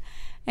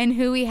 And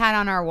who we had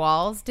on our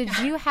walls. Did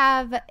you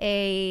have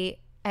a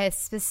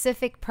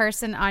specific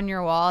person on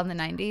your wall in the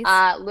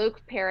 90s?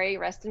 Luke Perry,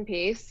 rest in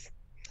peace.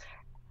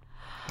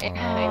 I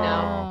Oh,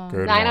 know.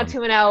 good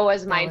 90210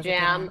 was my was a good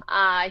jam. one.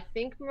 I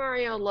think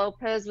Mario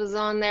Lopez was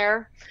on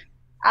there.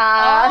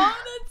 that's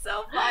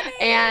so funny.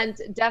 And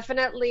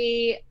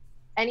definitely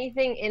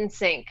anything in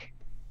sync.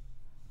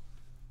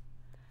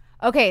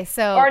 Okay,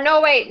 so Or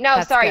no, wait, no,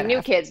 That's sorry, good New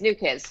enough. Kids.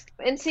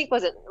 In sync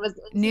was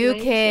New 90s?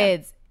 Yeah.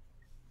 Kids.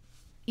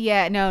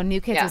 Yeah, no,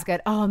 New Kids Yeah. was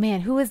good. Oh man,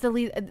 who was the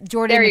lead?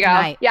 Jordan There you go.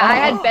 McKnight. Yeah, I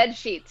Oh. had bed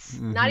sheets,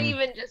 not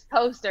even just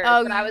posters,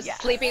 Oh, but I was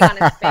yes. sleeping on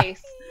his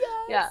face.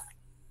 Yeah.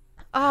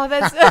 Oh,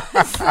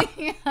 that's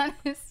sleeping on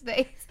his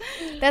face.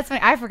 That's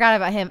funny. I forgot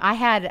about him. I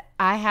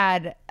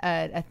had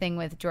a thing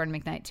with Jordan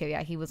McKnight too.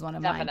 Yeah, he was one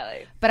of mine.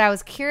 Definitely. But I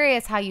was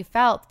curious how you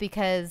felt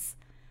because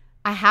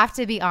I have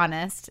to be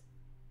honest.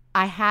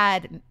 I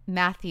had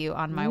Matthew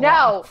on my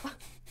wall. No,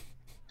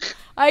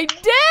 I did.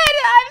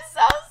 I'm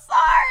so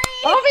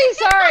sorry. don't be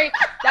sorry.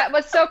 That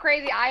was so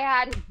crazy. I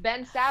had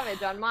Ben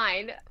Savage on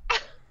mine.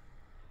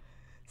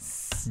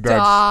 That's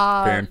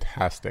Stop.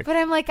 fantastic. But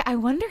I'm like, I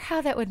wonder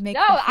how that would make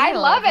No, her feel. I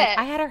love Like, it.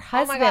 I had her Oh my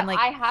husband God, like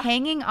I have-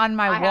 hanging on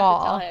my I have to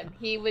wall. tell him.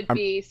 He would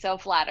be so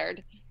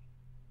flattered.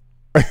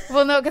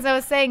 Well, no, because I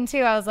was saying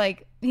too, I was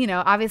like, you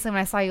know, obviously when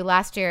I saw you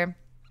last year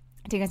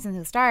Dancing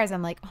with the Stars,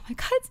 I'm like, oh my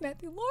God, it's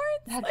Matthew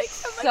Lawrence. That's like,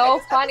 so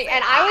funny.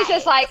 And I was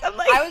just like, I'm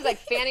like- I was like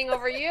fanning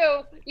over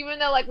you, even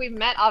though like we've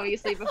met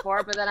obviously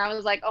before, but then I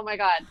was like, oh my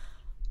God,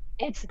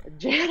 it's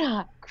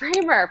Jana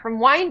Kramer from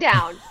Wind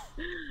Down.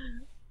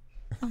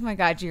 Oh my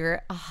God,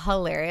 you're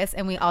hilarious.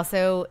 And we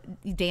also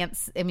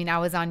dance. I mean, I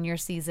was on your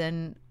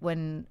season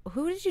when,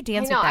 who did you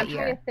dance I know, with that I'm year?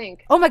 trying to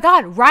think. Oh my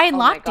God, Ryan Oh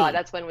my Lochte. God,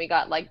 that's when we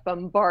got like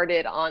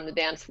bombarded on the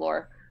dance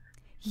floor.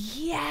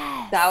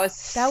 Yes. That was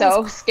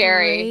so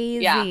scary.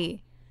 Yeah.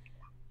 crazy.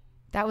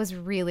 That was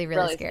really,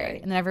 Really scary.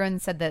 scary. And then everyone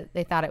said that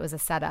they thought it was a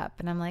setup.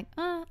 And I'm like,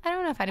 I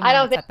don't know if I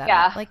don't think, set that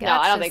yeah. up. Like, No,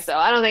 that's I don't think just- so.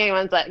 I don't think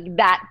anyone's like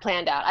that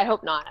planned out. I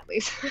hope not, at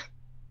least.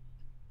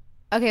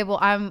 Okay,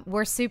 well,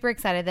 we're super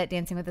excited that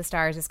Dancing with the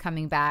Stars is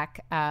coming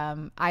back.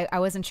 I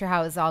wasn't sure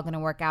how it was all going to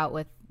work out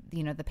with,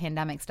 you know, the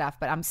pandemic stuff,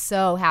 but I'm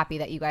so happy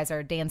that you guys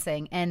are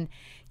dancing. And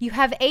you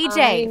have I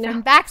AJ know.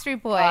 from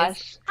Backstreet Boys.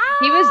 Gosh.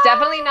 He was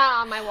definitely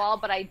not on my wall,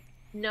 but I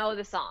know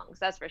the songs,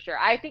 that's for sure.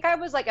 I think I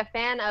was like a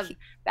fan of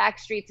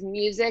Backstreet's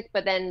music,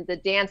 but then the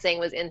dancing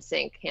was in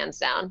sync, hands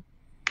down.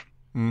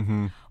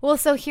 Mm-hmm. Well,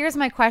 so here's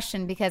my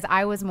question, because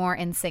I was more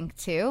in sync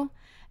too.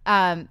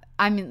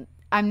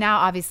 I'm now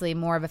obviously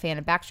more of a fan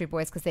of Backstreet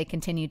Boys because they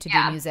continue to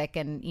do music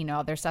and, you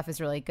know, their stuff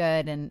is really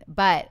good.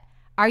 But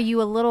are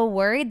you a little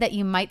worried that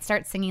you might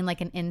start singing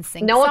like an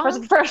NSYNC No song?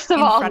 one, first of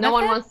in all, front no of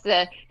one him? wants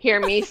to hear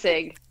me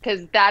sing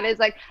because that is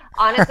like,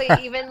 honestly,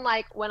 even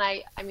like when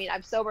I mean,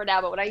 I'm sober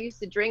now, but when I used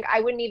to drink, I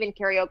wouldn't even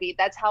karaoke.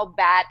 That's how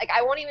bad, like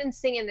I won't even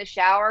sing in the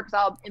shower because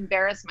I'll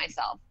embarrass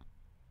myself.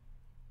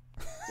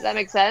 Does that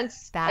make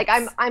sense? Like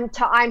I'm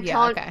Yeah,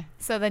 tone, okay.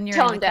 So then you're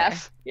tone in the clear.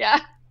 deaf. Yeah.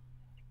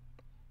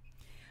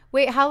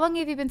 Wait, how long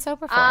have you been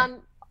sober for?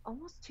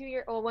 almost 2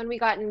 years. Well, when we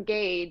got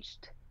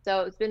engaged,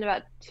 so it's been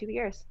about 2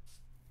 years.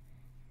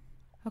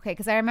 Okay,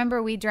 because I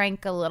remember we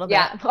drank a little bit.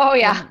 Yeah. Oh,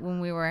 yeah. When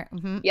we were.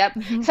 Yep.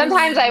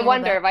 Sometimes I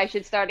wonder if I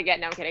should start again.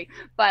 No, I'm kidding.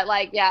 But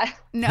like, yeah.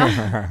 No.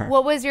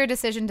 What was your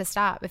decision to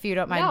stop, if you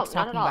don't mind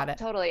talking about it?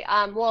 Totally.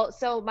 Well,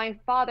 so my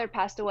father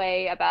passed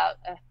away about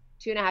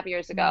 2.5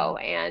 years ago,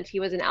 and he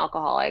was an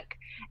alcoholic.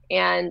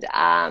 And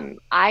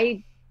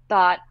I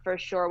thought for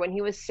sure when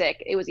he was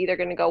sick, it was either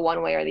going to go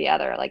one way or the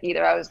other. Like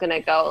either I was going to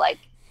go like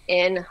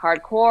in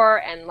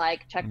hardcore and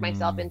like check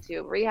myself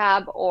into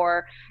rehab,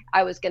 or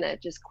I was going to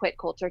just quit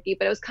cold turkey.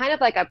 But it was kind of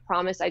like a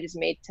promise I just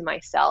made to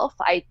myself.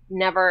 I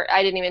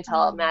didn't even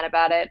tell Matt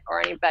about it or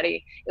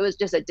anybody. It was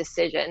just a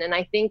decision. And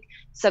I think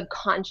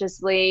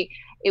subconsciously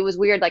it was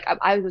weird. Like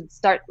I would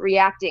start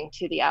reacting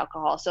to the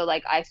alcohol. So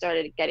like I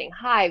started getting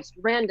hives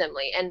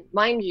randomly. And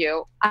mind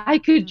you, I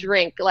could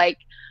drink, like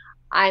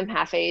I'm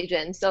half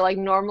Asian. So like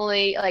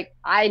normally, like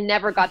I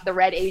never got the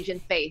red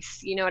Asian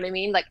face, you know what I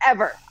mean? Like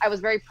ever. I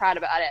was very proud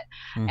about it.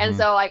 And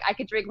so like I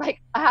could drink like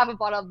a half a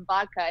bottle of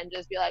vodka and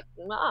just be like,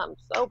 no, I'm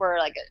sober.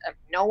 Like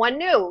no one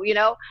knew, you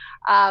know?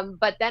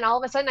 But then all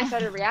of a sudden I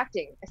started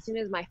reacting as soon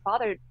as my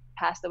father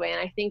passed away. And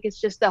I think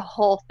it's just the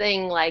whole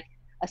thing, like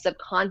a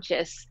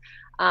subconscious,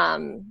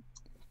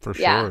 for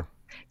sure.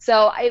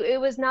 So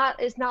it's not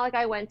like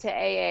I went to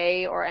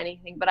AA or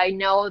anything, but I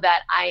know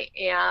that I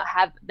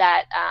have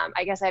that,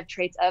 I guess I have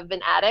traits of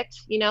an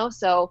addict, you know,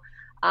 so,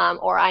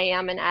 or I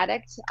am an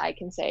addict, I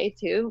can say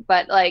too,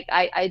 but like,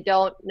 I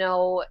don't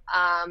know.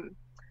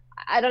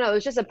 I don't know. It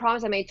was just a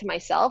promise I made to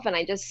myself, and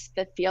I just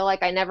feel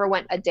like I never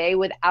went a day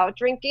without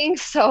drinking.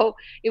 So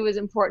it was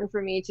important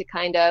for me to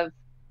kind of,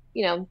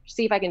 you know,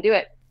 see if I can do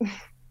it.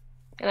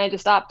 And I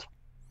just stopped.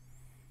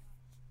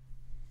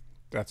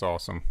 That's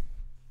awesome.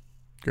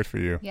 Good for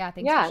you. Yeah,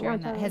 thanks for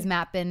sharing that. Has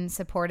Matt been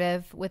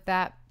supportive with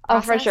that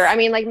process? Oh, for sure. I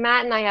mean, like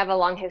Matt and I have a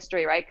long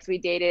history, right? Because we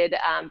dated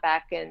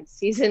back in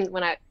it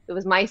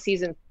was my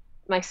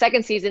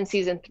second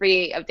season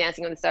 3 of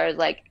Dancing with the Stars,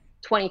 like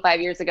 25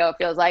 years ago, it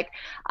feels like.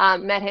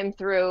 Met him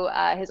through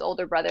his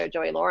older brother,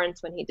 Joey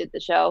Lawrence, when he did the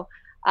show.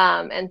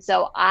 And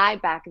so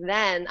back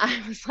then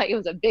I was like, it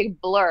was a big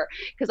blur,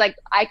 because like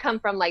I come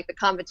from like the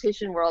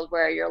competition world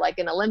where you're like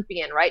an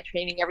Olympian, right?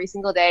 Training every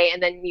single day.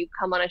 And then you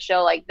come on a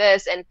show like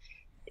this, and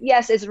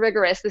yes, it's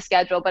rigorous, the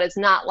schedule, but it's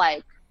not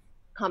like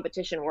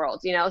competition world,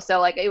 you know? So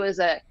like it was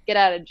a get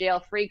out of jail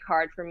free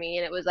card for me.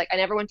 And it was like, I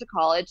never went to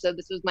college. So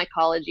this was my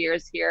college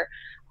years here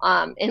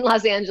in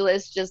Los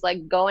Angeles, just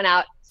like going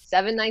out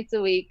 7 nights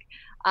a week.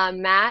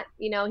 Matt,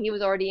 you know, he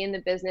was already in the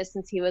business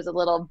since he was a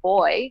little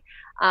boy.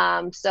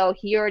 So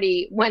he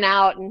already went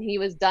out and he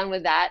was done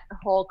with that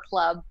whole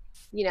club,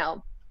 you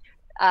know,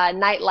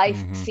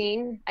 nightlife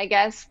scene, I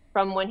guess,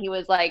 from when he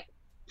was like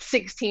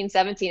 16,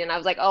 17. And I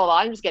was like, oh, well,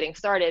 I'm just getting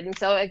started. And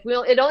so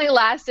it only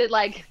lasted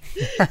like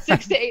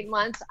 6 to 8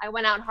 months. I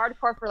went out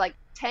hardcore for like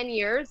 10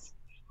 years.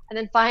 And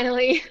then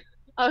finally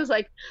I was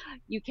like,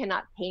 you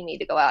cannot pay me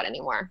to go out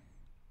anymore.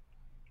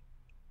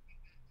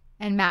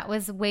 And Matt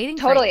was waiting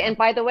totally. for you. And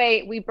by the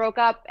way, we broke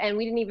up and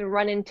we didn't even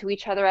run into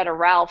each other at a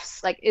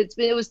Ralph's. Like it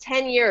was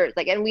 10 years.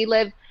 Like, and we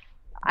lived,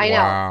 I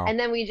know. And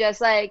then we just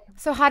like.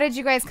 So how did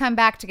you guys come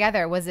back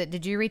together?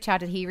 Did you reach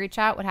out? Did he reach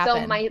out? What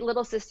happened? So my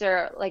little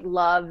sister like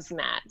loves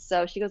Matt.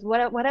 So she goes,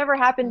 whatever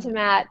happened to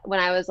Matt when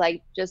I was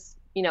like, just,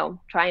 you know,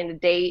 trying to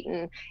date,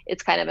 and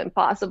it's kind of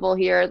impossible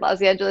here in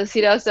Los Angeles,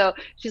 you know? So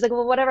she's like,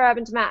 well, whatever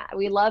happened to Matt?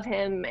 We love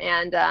him.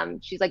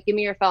 And she's like, give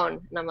me your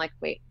phone. And I'm like,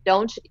 wait,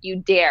 don't you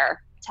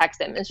dare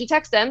text him. And she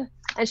texted him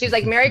and she was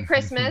like, Merry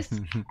Christmas.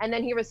 And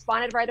then he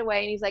responded right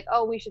away and he's like,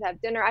 oh, we should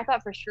have dinner. I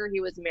thought for sure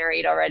he was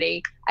married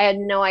already. I had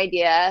no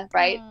idea,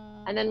 right?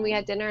 And then we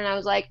had dinner and I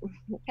was like,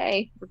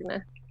 okay, we're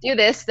gonna do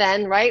this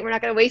then, right? We're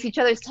not gonna waste each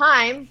other's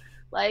time.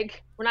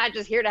 Like, we're not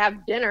just here to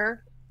have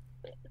dinner.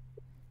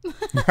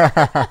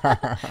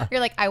 You're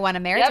like, I want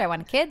a marriage, I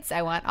want kids,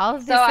 I want all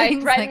of these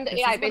things.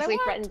 I basically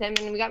threatened him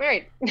and we got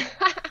married.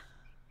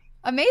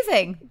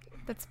 Amazing.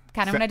 That's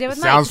kind of what I did with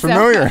Mike. Sounds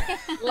familiar.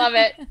 Love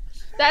it.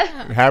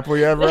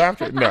 Happily ever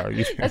after? No.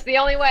 That's the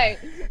only way.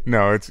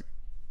 No, it's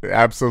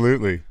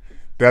absolutely.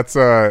 That's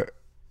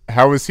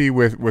how was he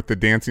with the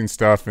dancing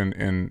stuff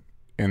and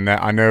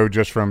that? I know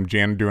just from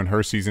Jana doing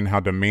her season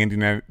how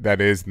demanding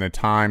that is and the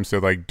time. So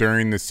like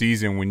during the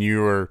season when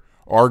you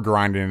are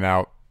grinding it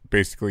out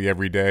basically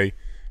every day,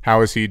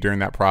 how is he during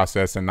that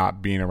process and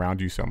not being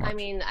around you so much? I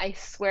mean, I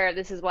swear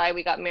this is why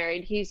we got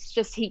married. He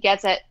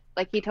gets it.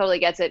 Like he totally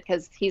gets it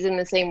because he's in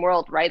the same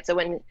world, right? So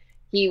when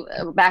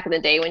back in the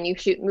day when you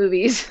shoot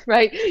movies,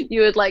 right, you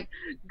would like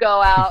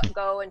go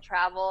and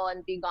travel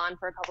and be gone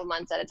for a couple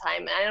months at a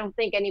time. And I don't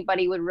think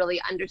anybody would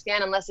really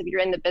understand unless if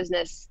you're in the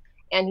business.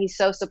 And he's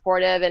so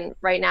supportive. And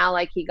right now,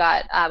 like we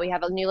have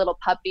a new little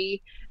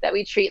puppy that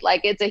we treat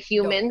like it's a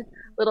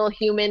little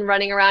human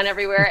running around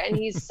everywhere. And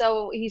he's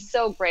so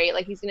great.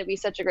 Like he's going to be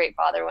such a great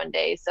father one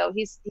day. So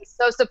he's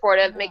so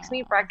supportive, makes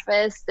me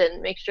breakfast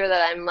and makes sure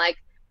that I'm like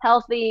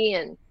healthy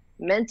and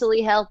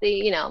mentally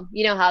healthy. You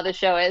know how the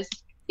show is.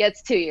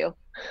 Gets to you.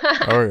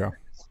 Oh yeah.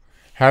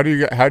 How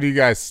do you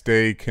guys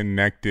stay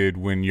connected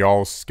when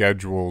y'all's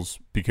schedules,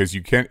 because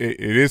you can't, it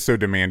is so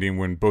demanding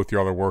when both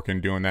y'all are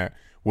working doing that.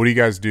 What do you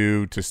guys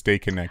do to stay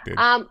connected?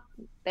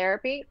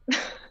 Therapy.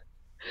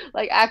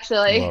 Like,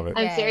 actually,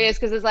 I'm serious,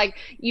 because it's like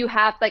you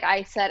have, like,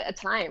 I set a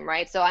time,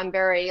 right? So I'm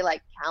very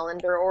like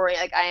calendar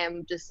oriented. Like, I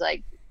am just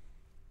like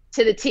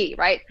to the T,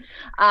 right?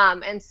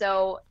 And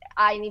so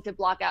I need to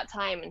block out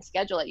time and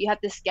schedule it. You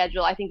have to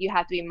schedule. I think you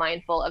have to be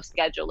mindful of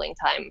scheduling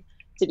time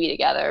to be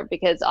together,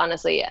 because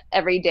honestly,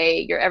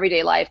 your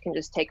everyday life can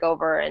just take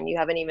over and you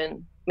haven't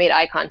even made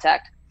eye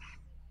contact.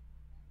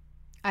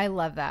 I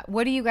love that.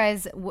 What do you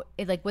guys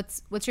like?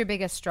 What's your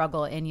biggest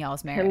struggle in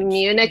y'all's marriage?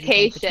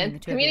 Communication.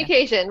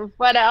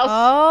 What else?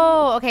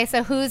 Oh, okay.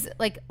 So whose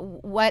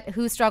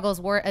struggles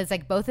were is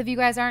like both of you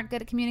guys aren't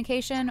good at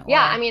communication? Or?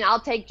 Yeah, I mean,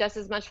 I'll take just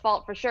as much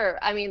fault for sure.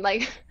 I mean,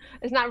 like,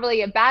 it's not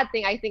really a bad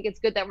thing. I think it's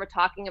good that we're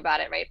talking about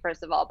it, right?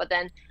 First of all, but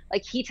then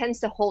like he tends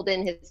to hold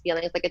in his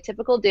feelings like a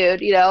typical dude,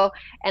 you know,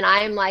 and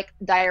I'm like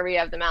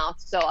diarrhea of the mouth.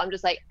 So I'm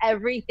just like,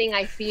 everything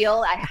I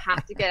feel, I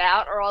have to get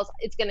out, or else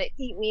it's gonna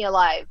eat me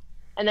alive.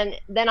 And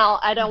then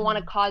I don't want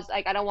to cause,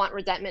 like, I don't want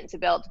resentment to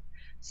build.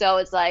 So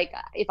it's like,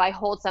 if I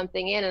hold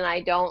something in and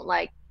I don't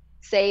like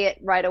say it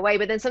right away,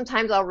 but then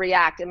sometimes I'll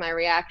react and my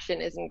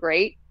reaction isn't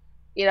great,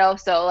 you know?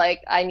 So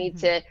like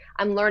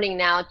I'm learning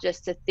now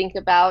just to think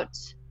about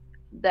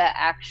the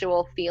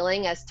actual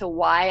feeling as to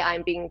why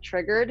I'm being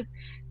triggered,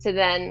 to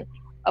then,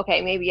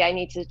 okay, maybe I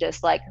need to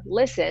just like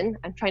listen.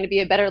 I'm trying to be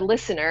a better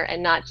listener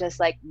and not just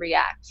like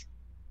react.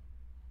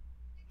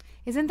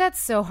 Isn't that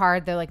so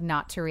hard though, like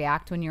not to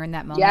react when you're in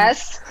that moment?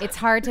 Yes. It's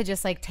hard to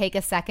just like take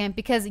a second,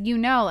 because you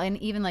know, and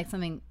even like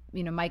something,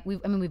 you know, Mike,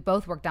 we've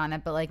both worked on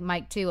it, but like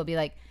Mike too will be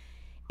like,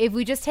 if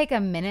we just take a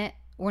minute,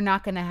 we're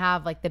not going to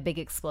have like the big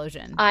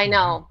explosion. I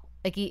know.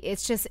 Like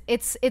it's just,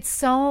 it's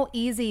so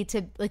easy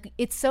to like,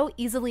 it's so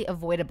easily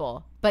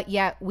avoidable, but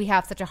yet we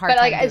have such a hard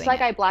time it's like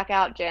I black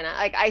out, Jana.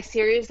 Like I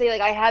seriously, like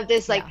I have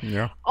this like,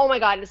 oh my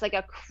God, it's like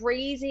a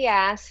crazy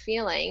ass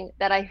feeling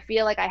that I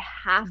feel like I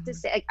have to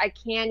say, like, I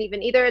can't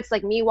even, either it's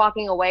like me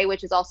walking away,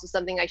 which is also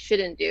something I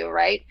shouldn't do,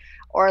 right?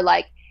 Or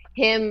like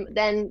him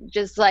then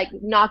just like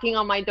knocking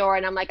on my door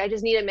and I'm like, I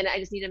just need a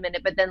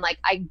minute. But then like,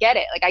 I get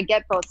it. Like I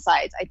get both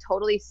sides. I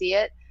totally see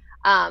it.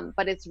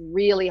 But it's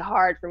really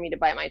hard for me to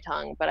bite my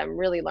tongue, but I'm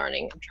really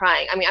learning. I'm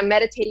trying. I mean, I'm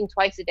meditating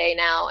twice a day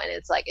now, and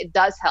it's like, it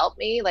does help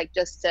me, like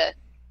just to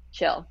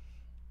chill.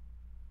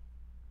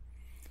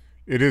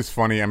 It is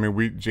funny. I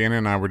mean, Jana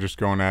and I were just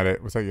going at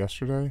it. Was that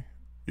yesterday?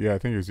 Yeah, I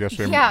think it was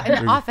yesterday. Yeah,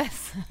 in the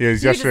office. Yeah, it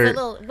was yesterday.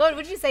 What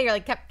would you say? You're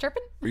like kept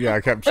chirping? Yeah,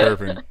 I kept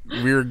chirping.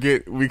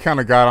 We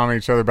kind of got on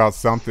each other about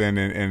something,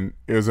 and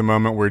it was a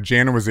moment where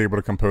Jana was able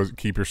to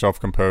keep herself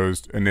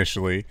composed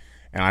initially,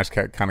 and I just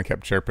kind of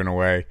kept chirping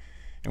away.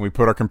 And we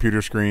put our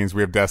computer screens,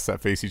 we have desks that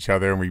face each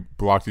other, and we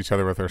blocked each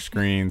other with our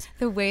screens.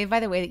 By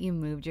the way that you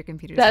moved your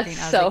computer screen.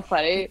 That's so like,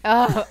 funny.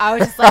 Oh, I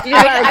was just like,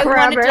 I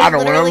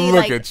don't want to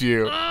look at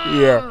you.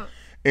 Yeah.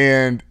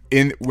 And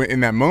in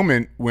that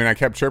moment, when I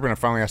kept chirping, and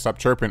finally I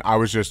stopped chirping, I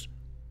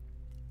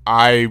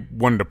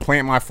wanted to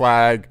plant my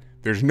flag.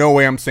 There's no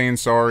way I'm saying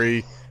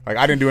sorry. Like,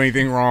 I didn't do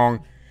anything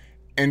wrong.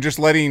 And just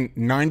letting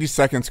 90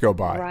 seconds go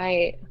by.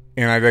 Right.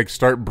 And I like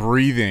start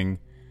breathing.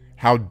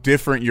 How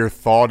different your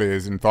thought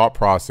is and thought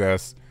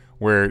process,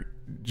 where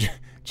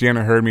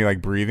Jana heard me like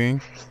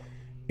breathing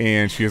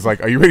and she was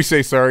like, are you ready to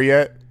say sorry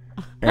yet?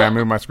 And I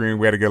moved my screen.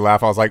 We had a good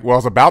laugh. I was like, well, I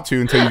was about to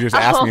until you just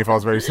asked me if I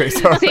was ready to say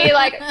sorry. See,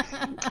 like,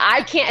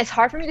 I can't, it's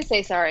hard for me to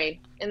say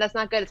sorry. And that's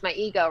not good. It's my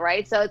ego,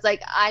 right? So it's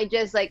like, I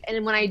just like,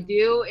 and when I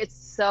do,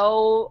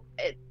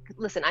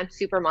 listen, I'm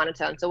super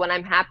monotone. So when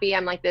I'm happy,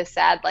 I'm like this,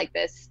 sad like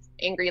this,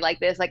 angry like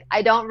this. Like,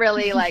 I don't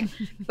really like,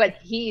 but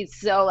he's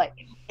so like,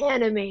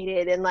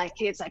 animated and like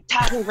it's like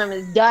talking from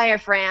his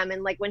diaphragm,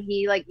 and like when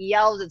he like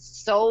yells,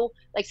 it's so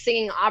like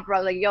singing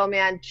opera, like, yo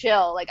man,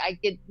 chill. Like I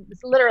get,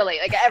 it's literally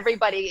like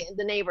everybody,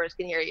 the neighbors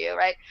can hear you,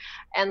 right?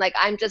 And like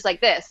I'm just like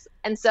this,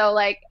 and so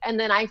like, and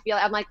then I feel,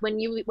 I'm like, when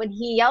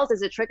he yells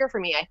is a trigger for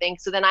me, I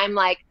think. So then I'm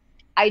like,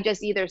 I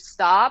just either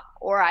stop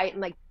or I'm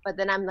like, but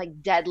then I'm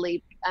like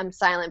deadly, I'm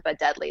silent but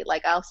deadly.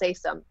 Like I'll say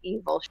some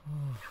evil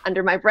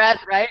under my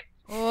breath, right?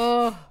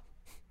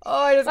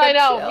 I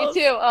know, chills.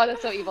 Me too. Oh,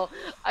 that's so evil.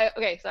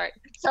 Okay, sorry.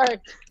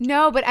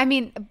 No, but I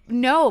mean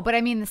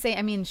the same.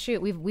 I mean,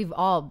 shoot, we've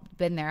all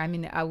been there. I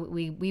mean,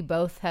 we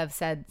both have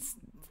said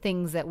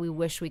things that we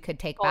wish we could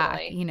take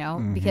back. You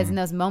know, because in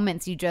those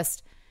moments,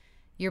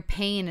 your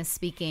pain is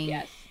speaking,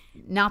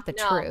 not the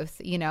truth.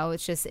 You know,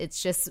 it's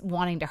just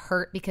wanting to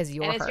hurt because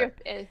you're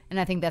hurt. And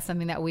I think that's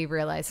something that we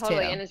realized too.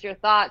 And it's your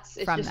thoughts.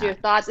 It's just your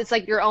thoughts. It's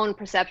like your own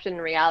perception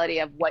and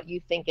reality of what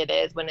you think it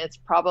is, when it's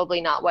probably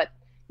not what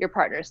your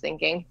partner's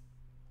thinking.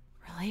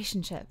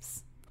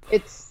 Relationships.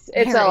 It's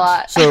a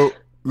lot. So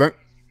let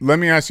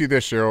me ask you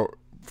this, Cheryl.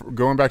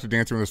 Going back to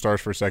Dancing with the Stars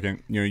for a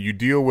second, you know, you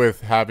deal with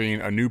having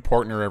a new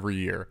partner every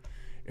year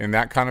in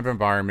that kind of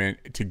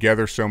environment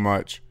together so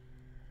much.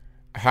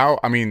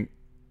 I mean,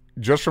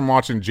 just from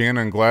watching Jana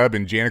and Gleb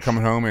and Jana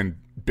coming home and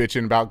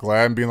bitching about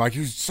Gleb and being like,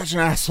 "You're such an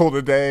asshole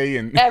today,"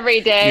 and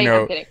every day. you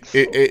know, I'm kidding.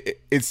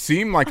 it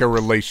seemed like a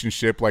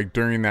relationship like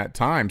during that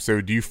time.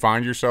 So do you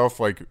find yourself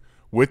like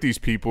with these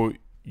people,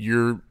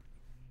 you're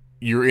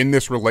in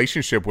this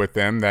relationship with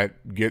them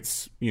that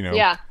gets, you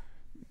know,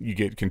 you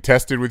get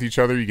contested with each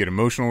other, you get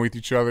emotional with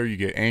each other, you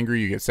get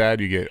angry, you get sad,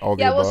 you get all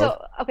the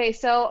above?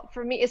 So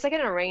for me, it's like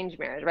an arranged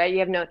marriage, right? You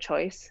have no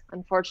choice,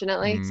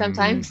 unfortunately,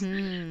 sometimes,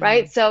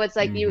 right? So it's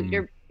like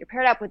you're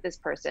paired up with this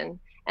person,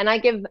 and I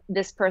give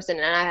this person,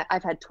 and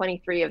I've had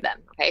 23 of them.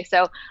 Okay.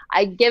 So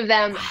I give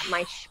them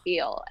my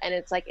spiel, and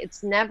it's like,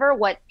 it's never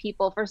what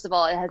people, first of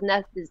all,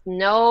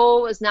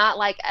 it's not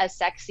like as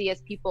sexy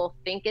as people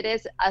think it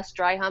is, us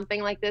dry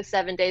humping like this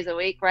 7 days a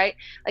week, right?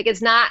 Like,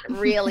 it's not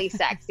really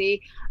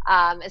sexy,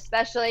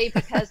 especially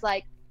because,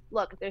 like,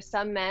 look, there's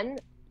some men,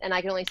 and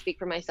I can only speak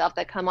for myself,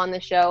 that come on the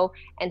show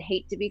and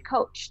hate to be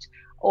coached.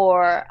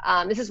 Or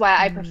this is why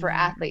I prefer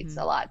athletes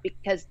a lot,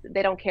 because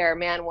they don't care,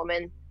 man,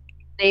 woman.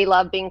 They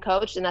love being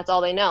coached, and that's all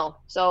they know.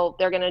 So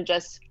they're going to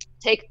just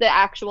take the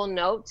actual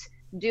note,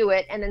 do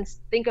it, and then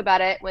think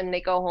about it when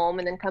they go home,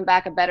 and then come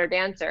back a better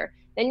dancer.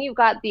 Then you've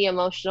got the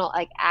emotional,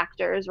 like,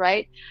 actors,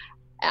 right?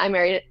 I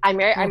married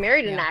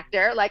an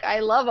actor. Like, I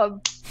love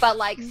them. But,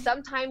 like,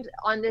 sometimes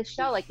on this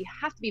show, like, you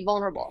have to be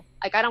vulnerable.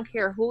 Like, I don't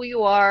care who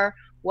you are,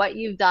 what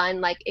you've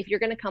done. Like, if you're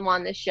going to come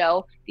on this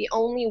show, the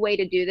only way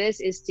to do this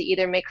is to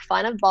either make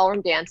fun of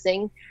ballroom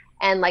dancing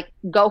and, like,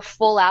 go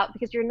full out,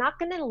 because you're not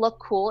going to look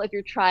cool if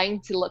you're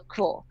trying to look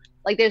cool.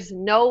 Like, there's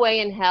no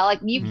way in hell. Like,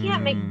 you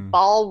can't make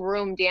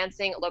ballroom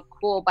dancing look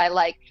cool by,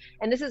 like,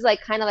 and this is,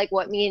 like, kind of like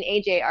what me and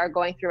AJ are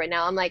going through right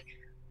now. I'm like,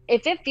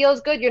 if it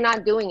feels good, you're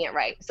not doing it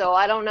right. So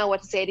I don't know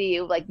what to say to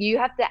you. Like, you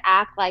have to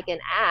act like an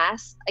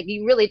ass. Like,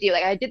 you really do.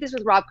 Like, I did this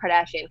with Rob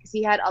Kardashian, because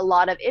he had a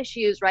lot of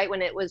issues, right,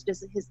 when it was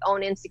just his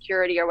own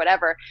insecurity or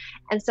whatever.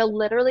 And so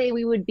literally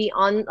we would be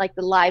on, like,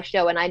 the live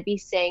show, and I'd be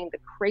saying the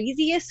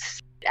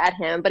craziest at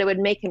him, but it would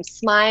make him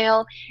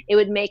smile. It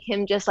would make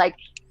him just, like,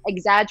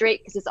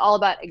 exaggerate, because it's all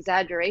about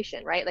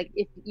exaggeration, right? Like,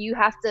 if you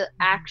have to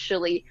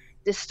actually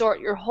distort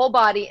your whole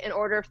body in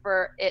order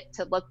for it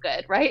to look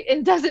good, right?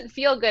 It doesn't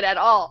feel good at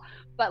all.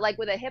 But, like,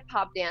 with a hip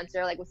hop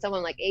dancer, like with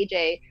someone like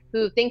AJ,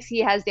 who thinks he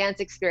has dance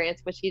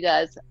experience, which he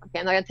does. Okay,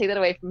 I'm not gonna take that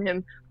away from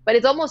him, but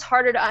it's almost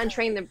harder to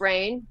untrain the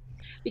brain,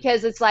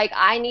 because it's like,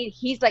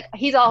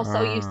 he's all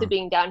so used to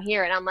being down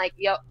here, and I'm like,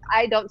 yo,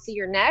 I don't see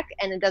your neck,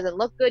 and it doesn't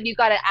look good. You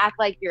got to act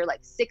like you're, like,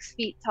 6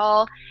 feet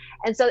tall.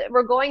 And so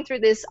we're going through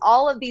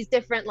all of these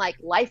different, like,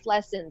 life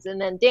lessons,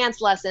 and then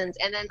dance lessons.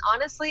 And then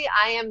honestly,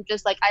 I am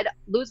just like, I'd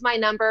lose my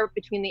number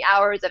between the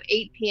hours of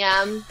 8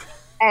 p.m.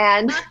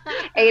 and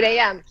 8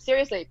 a.m.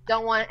 Seriously,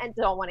 don't want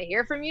to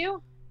hear from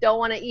you. Don't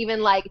want to even,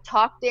 like,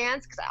 talk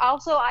dance, because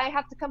also I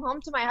have to come home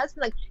to my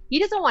husband. Like, he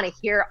doesn't want to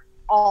hear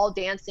all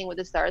Dancing with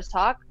the Stars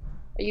talk.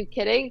 Are you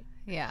kidding?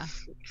 Yeah.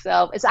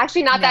 So it's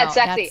actually not that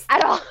sexy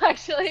at all,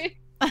 actually.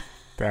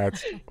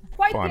 That's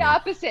quite funny. The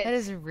opposite. That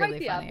is really quite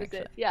the funny,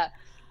 opposite. actually. Yeah.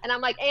 And I'm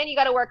like, and you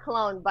got to wear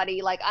cologne,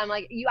 buddy. Like, I'm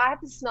like, I have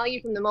to smell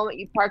you from the moment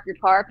you park your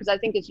car, because I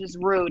think it's just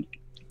rude.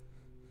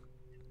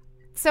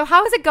 So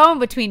how is it going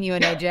between you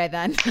and AJ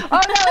then? Oh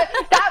no,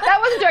 that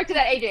wasn't directed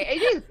at AJ.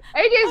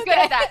 AJ's good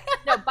at that.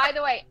 No, by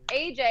the way,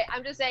 AJ,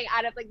 I'm just saying,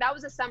 that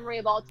was a summary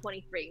of all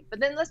 23. But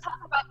then let's talk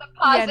about the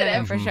positive. Yeah,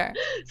 no, for sure.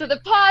 So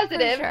the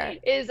positive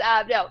is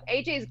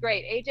AJ's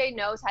great. AJ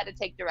knows how to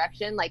take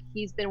direction. Like,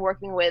 he's been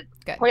working with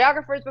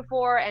choreographers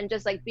before, and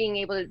just, like, being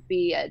able to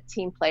be a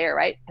team player,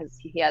 right? Because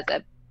he has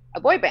a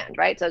boy band,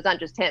 right? So it's not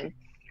just him.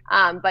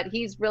 But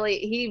he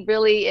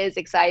really is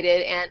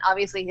excited, and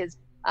obviously his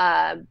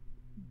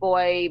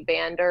boy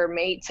bander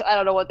mate, I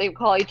don't know what they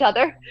call each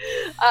other,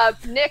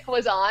 Nick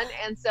was on,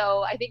 and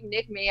so I think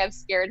Nick may have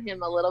scared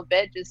him a little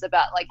bit, just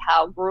about, like,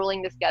 how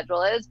grueling the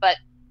schedule is. But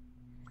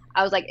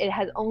I was like, it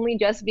has only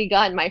just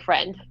begun, my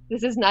friend.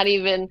 This is not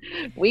even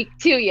week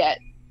 2 yet.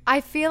 I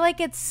feel like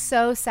it's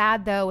so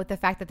sad, though, with the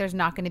fact that there's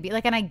not going to be,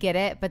 like, and I get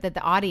it, but that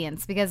the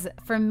audience, because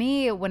for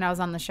me, when I was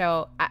on the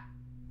show,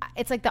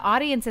 it's like the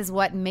audience is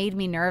what made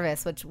me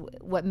nervous,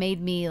 what made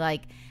me,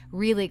 like,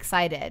 really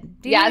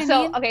excited. Do you know what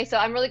I mean? Okay, so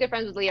I'm really good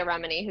friends with Leah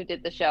Remini, who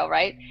did the show,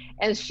 right?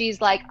 And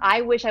she's like,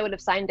 I wish I would have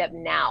signed up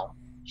now.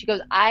 She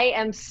goes, I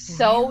am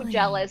so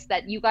jealous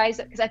that you guys,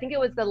 because I think it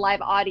was the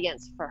live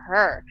audience for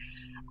her.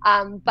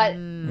 But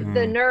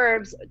the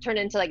nerves turned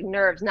into, like,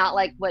 nerves, not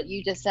like what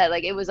you just said.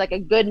 Like, it was like a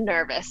good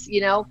nervous,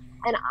 you know?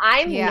 And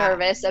I'm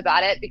nervous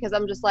about it, because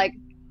I'm just like,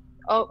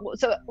 oh,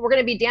 so we're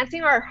going to be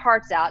dancing our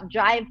hearts out,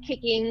 jive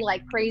kicking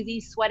like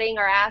crazy, sweating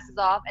our asses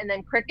off, and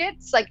then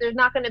crickets. Like, there's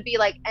not going to be,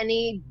 like,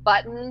 any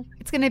button.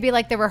 It's going to be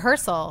like the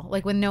rehearsal,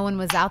 like when no one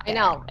was out there. I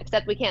know,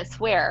 except we can't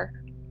swear,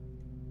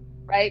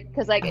 right?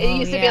 Because, like, it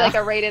used to be like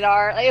a rated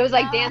R. Like, it was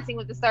like Dancing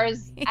with the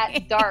Stars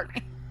at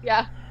dark.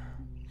 Yeah.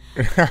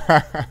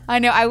 I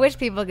know. I wish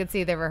people could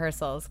see the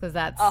rehearsals, because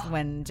that's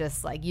when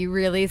just, like, you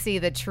really see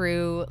the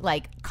true,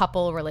 like,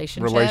 couple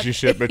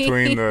relationship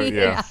between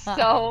the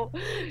So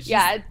it's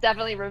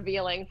definitely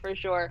revealing for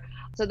sure.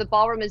 So the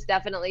ballroom is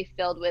definitely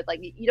filled with like,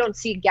 you don't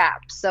see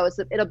gaps. So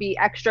it'll be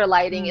extra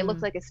lighting. It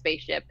looks like a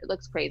spaceship. It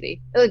looks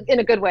crazy in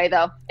a good way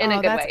though. In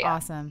a good way. That's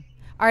awesome.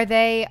 Are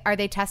they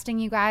testing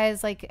you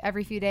guys like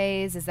every few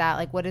days? Is that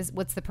like,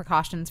 what's the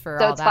precautions for all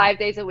that? So it's 5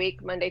 days a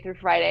week, Monday through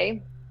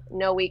Friday,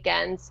 no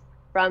weekends.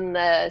 From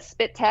the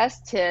spit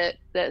test to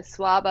the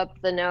swab up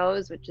the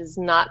nose, which is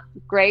not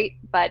great,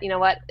 but you know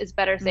what? It's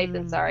better safe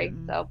than sorry.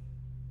 So.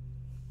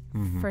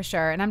 For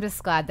sure. And I'm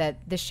just glad that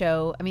the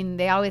show, I mean,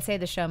 they always say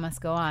the show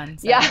must go on.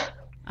 So yeah.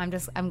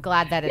 I'm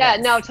glad that it is. Yeah,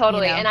 no,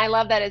 totally. You know? And I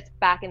love that it's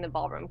back in the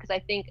ballroom because I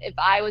think if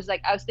I was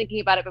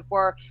thinking about it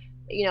before,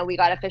 you know, we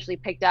got officially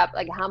picked up,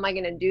 like, how am I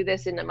going to do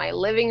this in my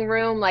living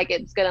room? Like,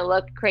 it's going to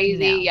look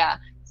crazy. No. Yeah.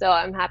 So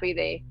I'm happy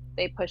they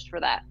pushed for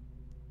that.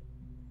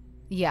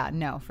 Yeah,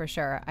 no, for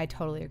sure. I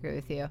totally agree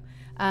with you.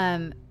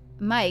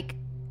 Mike,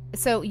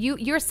 so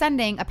you're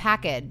sending a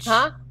package.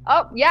 Huh?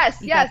 Oh, yes.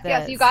 You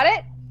got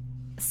it?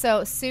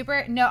 So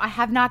super. No, I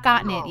have not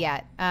gotten it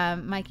yet.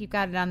 Mike, you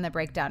got it on the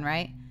breakdown,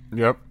 right?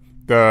 Yep.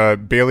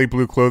 The Bailey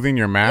Blue Clothing,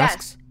 your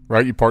masks,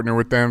 right? You partner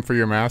with them for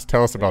your mask.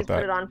 Tell us about that.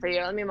 Put it on for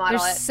you. Let me model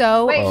They're it.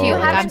 so cute. You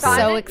haven't I'm so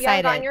excited. excited. You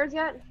haven't gotten yours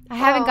yet? I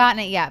haven't gotten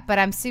it yet, but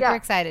I'm super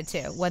excited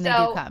too when they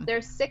do come.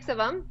 There's 6 of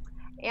them.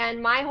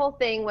 And my whole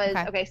thing was,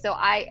 so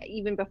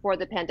even before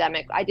the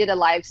pandemic, I did a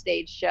live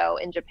stage show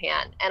in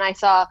Japan. And I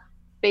saw,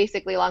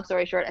 basically, long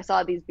story short, I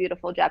saw these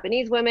beautiful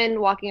Japanese women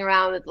walking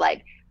around with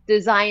like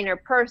designer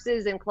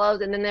purses and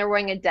clothes. And then they're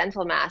wearing a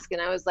dental mask. And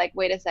I was like,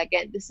 wait a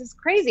second, this is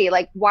crazy.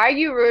 Like, why are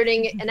you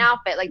ruining an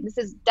outfit? Like, this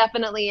is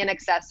definitely an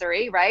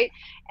accessory, right?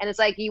 And it's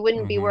like, you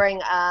wouldn't be wearing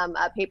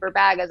a paper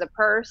bag as a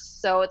purse.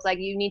 So it's like,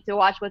 you need to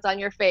watch what's on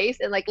your face.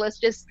 And like, let's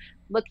just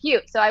look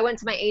cute. So I went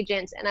to my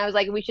agent and I was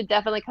like, we should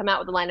definitely come out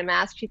with a line of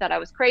masks. She thought I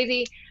was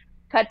crazy.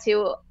 Cut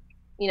to,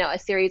 you know, a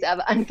series of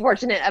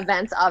unfortunate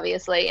events,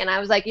 obviously. And I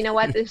was like, you know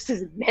what, this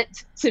is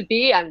meant to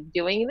be. I'm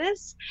doing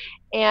this.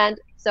 And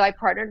so I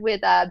partnered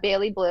with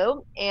Bailey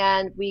Blue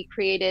and we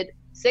created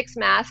 6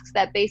 masks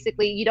that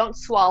basically you don't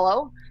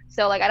swallow.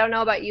 So like, I don't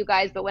know about you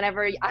guys, but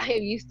whenever I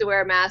used to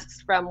wear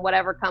masks from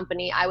whatever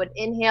company, I would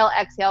inhale,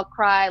 exhale,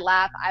 cry,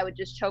 laugh. I would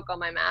just choke on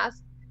my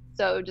mask.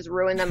 So it would just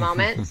ruin the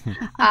moment.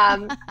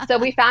 So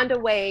we found a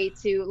way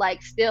to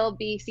like still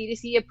be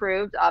CDC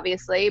approved,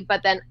 obviously,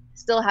 but then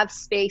still have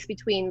space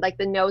between like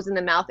the nose and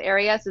the mouth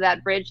area. So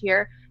that bridge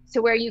here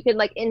to where you can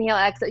like inhale,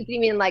 exhale, you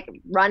can even like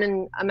run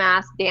in a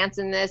mask, dance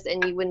in this,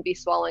 and you wouldn't be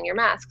swallowing your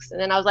masks. And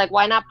then I was like,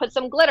 why not put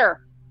some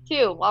glitter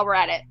too while we're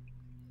at it?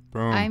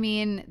 Boom. I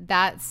mean,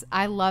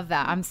 I love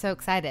that. I'm so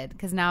excited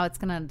because now it's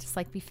going to just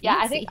like be fancy. Yeah,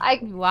 I think I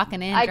be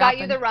walking in. I got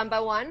you the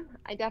Rumba one.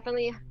 I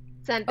definitely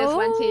sent this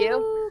one to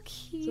you.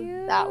 Cute.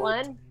 So that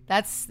one.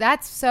 That's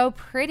so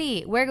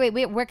pretty.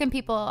 Where can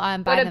people buy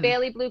them? Go to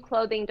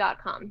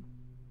BaileyBlueClothing.com.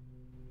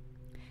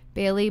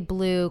 Bailey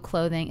Blue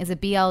Clothing. Is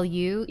it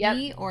BLUE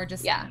or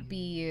just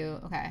BU?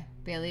 Okay.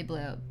 Bailey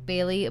Blue.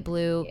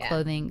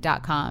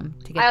 BaileyBlueClothing.com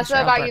to get I also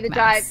the got you the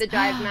mask.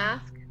 dive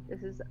mask.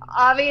 This is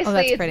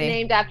obviously it's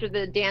named after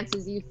the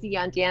dances you see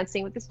on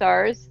Dancing with the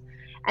Stars.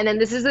 And then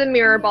this is a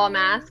mirror ball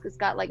mask. It's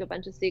got like a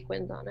bunch of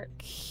sequins on it.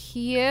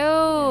 Cute.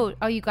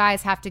 Oh, you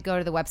guys have to go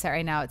to the website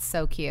right now. It's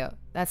so cute.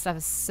 That stuff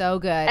is so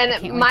good.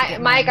 And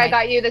Mike, I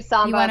got you the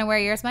Samba. You want to wear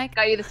yours, Mike?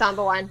 Got you the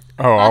Samba one.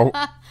 Oh,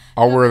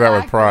 I'll wear that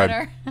with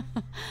pride.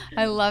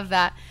 I love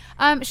that.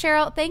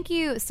 Cheryl, thank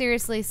you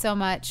seriously so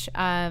much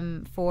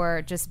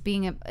for just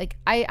being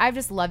I've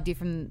just loved you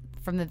from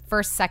the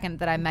first second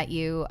that I met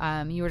you.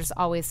 You were just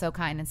always so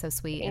kind and so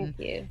sweet. Thank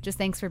you. Just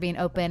thanks for being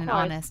open and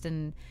honest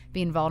and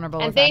being vulnerable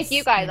and with thank us.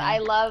 you guys.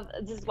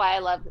 This is why I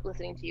love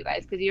listening to you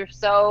guys because you're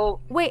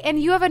so. Wait,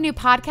 and you have a new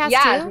podcast too?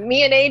 Yeah,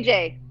 me and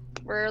AJ.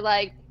 We're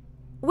like.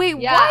 Wait,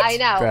 yeah, what? I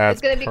know. That's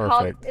it's gonna be perfect.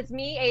 called. It's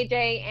me,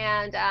 AJ,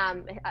 and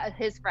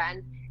his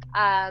friend.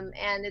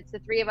 And it's the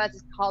 3 of us.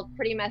 It's called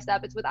Pretty Messed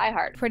Up. It's with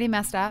iHeart. Pretty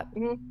Messed Up.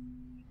 Mm-hmm.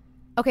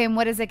 Okay, and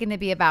what is it going to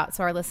be about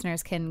so our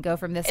listeners can go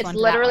from this one to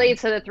literally,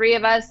 that one? so the 3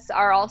 of us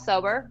are all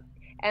sober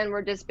and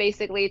we're just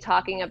basically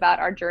talking about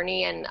our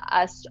journey and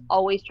us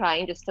always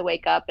trying just to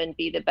wake up and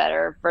be the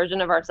better version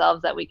of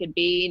ourselves that we could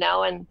be, you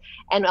know, and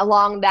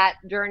along that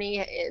journey,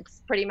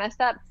 it's pretty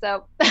messed up.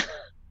 So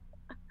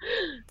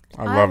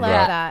I love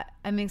that.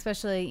 I mean,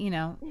 especially, you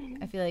know,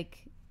 I feel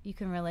like you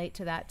can relate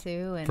to that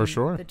too. And for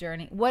sure. The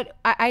journey. What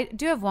I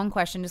do have one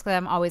question just because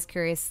I'm always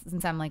curious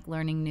since I'm like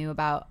learning new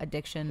about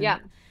addiction. Yeah.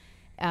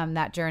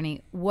 That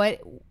journey.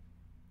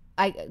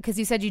 Because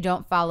you said you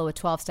don't follow a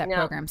 12-step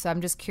program, so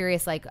I'm just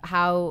curious, like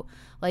how,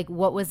 like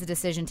what was the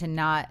decision to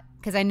not?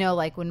 Because I know,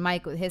 like when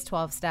Mike with his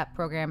 12-step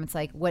program, it's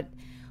like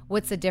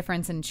what's the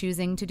difference in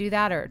choosing to do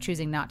that or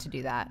choosing not to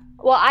do that?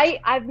 Well,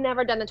 I've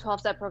never done the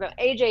 12-step program.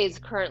 AJ is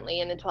currently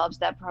in the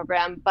 12-step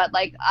program, but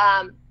like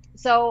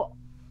so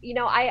you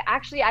know,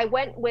 I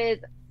went with.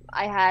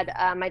 I had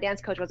my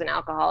dance coach was an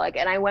alcoholic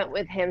and I went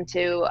with him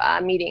to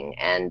a meeting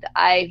and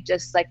I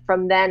just like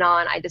from then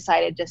on I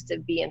decided just to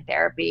be in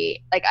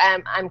therapy. Like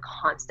I'm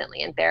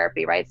constantly in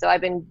therapy, right? So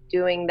I've been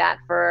doing that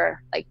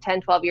for like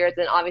 10, 12 years.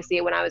 And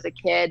obviously when I was a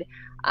kid,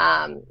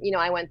 you know,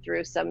 I went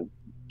through some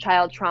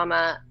child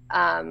trauma,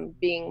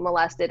 being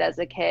molested as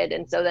a kid.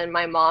 And so then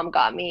my mom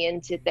got me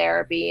into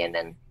therapy, and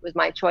then it was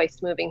my choice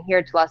moving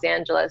here to Los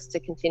Angeles to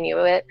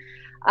continue it.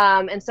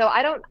 And so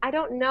I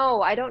don't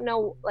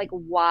know like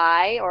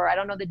why, or I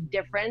don't know the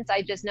difference.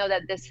 I just know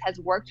that this has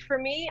worked for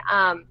me.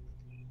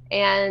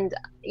 And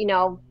you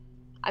know,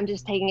 I'm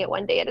just taking it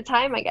one day at a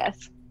time, I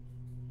guess.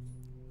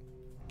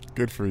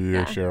 Good for you,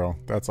 Cheryl.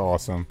 That's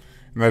awesome.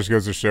 And that just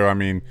goes to show, I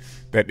mean,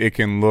 that it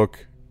can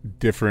look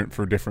different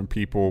for different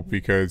people,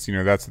 because, you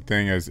know, that's the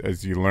thing,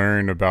 as you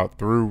learn about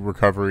through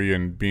recovery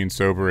and being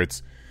sober,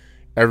 it's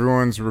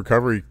everyone's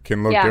recovery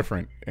can look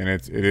different, and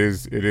it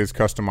is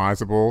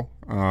customizable,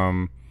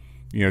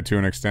 you know, to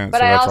an extent. But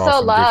so I that's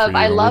also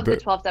awesome. love the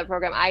 12-step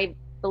program. I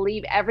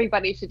believe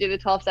everybody should do the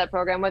 12-step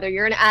program, whether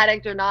you're an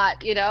addict or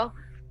not, you know?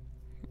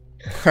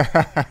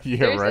 Yeah,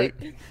 Seriously. right.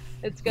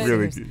 It's good.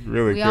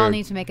 Really we good. all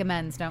need to make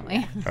amends, don't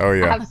we? Oh,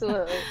 yeah.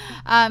 Absolutely.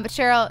 But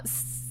Cheryl,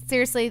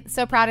 seriously,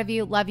 so proud of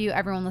you. Love you.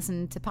 Everyone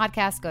listen to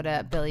podcasts. Go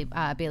to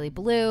Bailey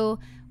Blue.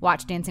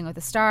 Watch Dancing with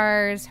the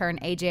Stars. Her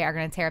and AJ are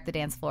going to tear up the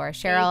dance floor.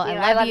 Cheryl,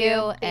 I love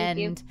you.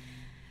 Thank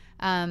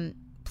and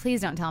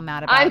please don't tell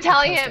Matt about I'm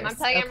telling the him. I'm posters.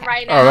 telling him Okay.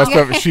 right now. Oh,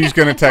 that's she's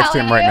going to text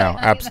him right now.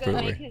 It's going to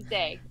Absolutely. make his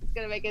day. It's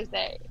going to make his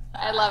day.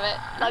 I love it.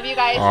 Love you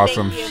guys.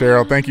 Awesome. Thank you.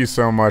 Cheryl, thank you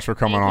so much for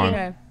coming on.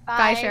 Okay.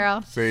 Bye,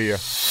 Cheryl. See ya.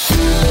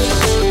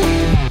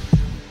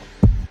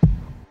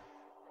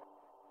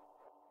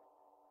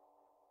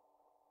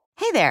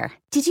 Hey there.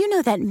 Did you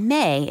know that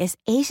May is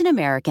Asian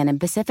American and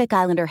Pacific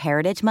Islander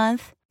Heritage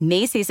Month?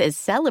 Macy's is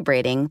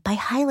celebrating by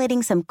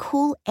highlighting some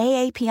cool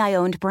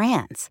AAPI-owned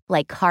brands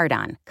like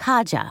Cardon,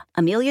 Kaja,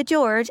 Amelia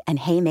George, and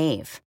Hey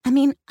Mave. I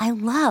mean, I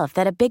love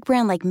that a big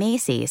brand like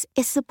Macy's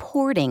is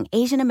supporting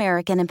Asian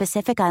American and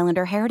Pacific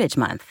Islander Heritage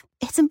Month.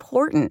 It's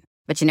important.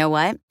 But you know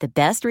what? The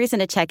best reason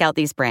to check out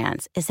these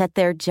brands is that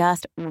they're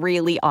just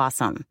really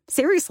awesome.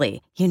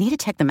 Seriously, you need to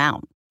check them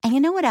out. And you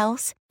know what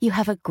else? You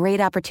have a great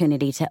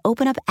opportunity to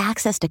open up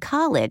access to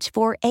college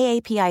for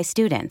AAPI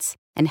students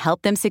and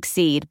help them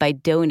succeed by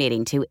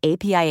donating to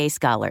APIA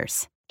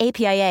Scholars.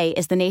 APIA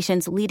is the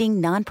nation's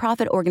leading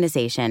nonprofit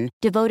organization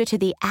devoted to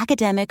the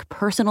academic,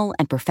 personal,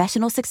 and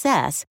professional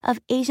success of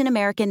Asian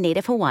American,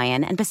 Native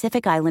Hawaiian, and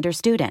Pacific Islander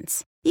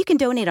students. You can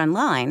donate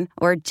online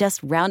or just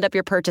round up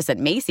your purchase at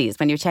Macy's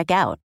when you check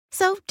out.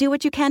 So do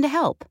what you can to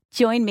help.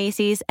 Join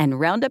Macy's and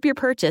round up your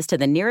purchase to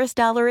the nearest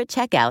dollar at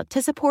checkout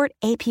to support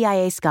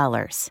APIA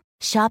Scholars.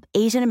 Shop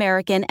Asian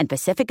American and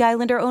Pacific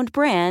Islander-owned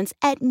brands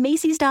at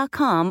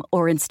Macys.com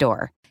or in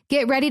store.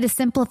 Get ready to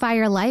simplify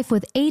your life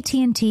with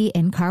AT&T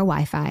in-car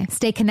Wi-Fi.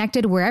 Stay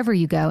connected wherever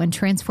you go and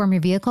transform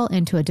your vehicle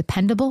into a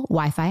dependable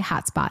Wi-Fi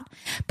hotspot.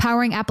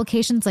 Powering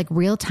applications like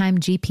real-time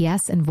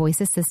GPS and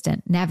voice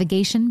assistant,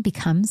 navigation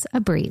becomes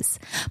a breeze.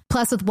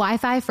 Plus, with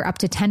Wi-Fi for up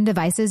to 10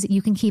 devices,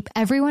 you can keep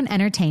everyone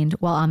entertained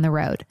while on the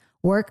road.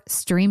 Work,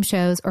 stream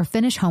shows, or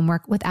finish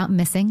homework without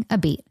missing a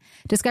beat.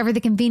 Discover the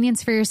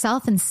convenience for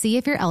yourself and see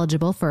if you're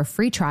eligible for a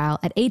free trial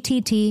at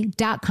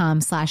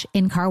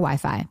att.com/in-car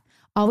Wi-Fi.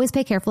 Always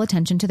pay careful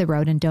attention to the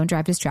road and don't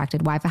drive distracted.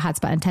 Wi-Fi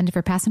hotspot intended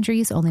for passenger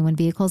use only when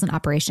vehicles in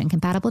operation.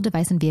 Compatible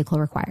device and vehicle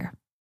require.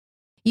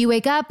 You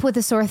wake up with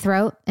a sore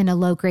throat and a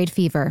low-grade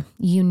fever.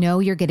 You know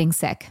you're getting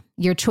sick.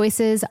 Your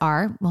choices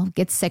are, well,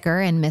 get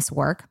sicker and miss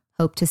work.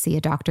 Hope to see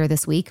a doctor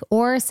this week,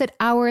 or sit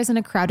hours in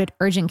a crowded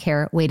urgent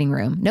care waiting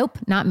room. Nope,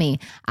 not me.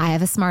 I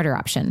have a smarter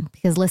option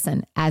because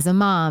listen, as a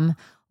mom,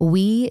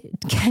 we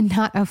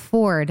cannot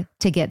afford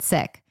to get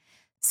sick.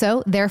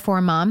 So therefore,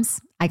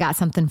 moms, I got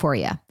something for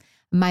you.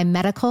 My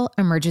medical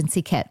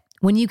emergency kit.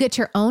 When you get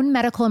your own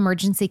medical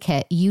emergency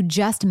kit, you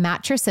just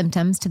match your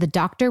symptoms to the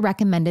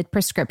doctor-recommended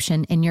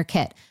prescription in your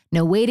kit.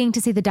 No waiting to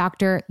see the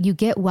doctor. You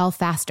get well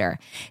faster.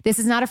 This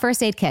is not a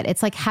first aid kit.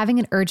 It's like having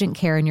an urgent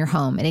care in your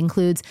home. It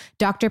includes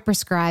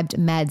doctor-prescribed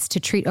meds to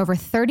treat over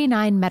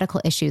 39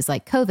 medical issues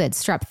like COVID,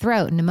 strep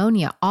throat,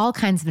 pneumonia, all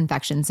kinds of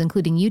infections,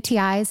 including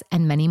UTIs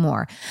and many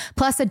more.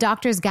 Plus a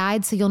doctor's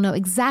guide so you'll know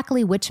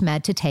exactly which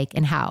med to take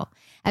and how.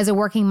 As a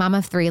working mom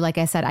of 3, like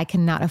I said, I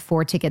cannot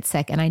afford to get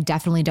sick, and I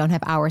definitely don't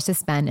have hours to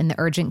spend in the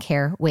urgent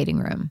care waiting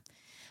room.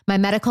 My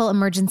medical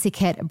emergency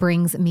kit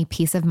brings me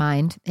peace of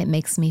mind. It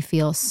makes me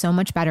feel so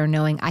much better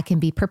knowing I can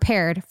be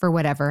prepared for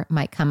whatever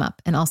might come up.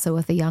 And also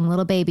with a young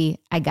little baby,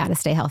 I got to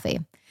stay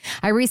healthy.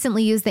 I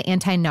recently used the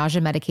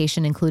anti-nausea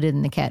medication included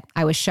in the kit.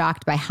 I was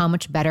shocked by how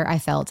much better I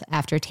felt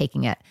after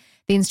taking it.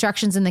 The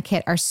instructions in the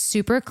kit are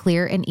super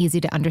clear and easy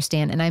to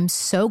understand, and I'm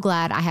so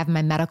glad I have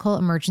my medical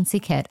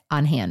emergency kit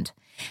on hand.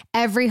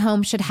 Every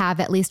home should have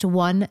at least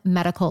one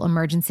medical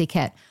emergency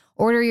kit.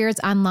 Order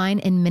yours online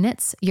in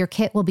minutes. Your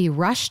kit will be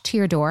rushed to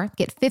your door.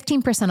 Get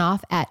 15%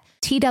 off at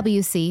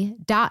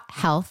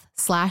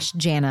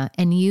twc.health/Jana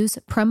and use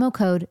promo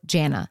code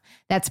Jana.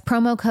 That's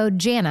promo code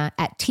Jana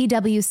at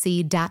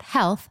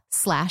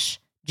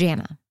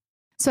twc.health/Jana.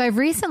 So I've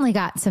recently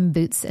got some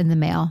boots in the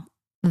mail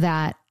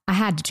that I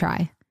had to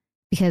try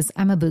because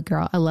I'm a boot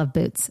girl. I love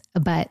boots,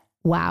 but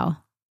wow,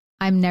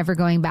 I'm never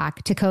going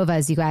back.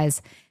 Tecovas, you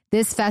guys.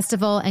 This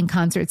festival and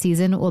concert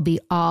season will be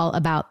all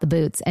about the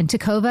boots. And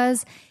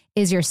Tecovas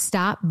is your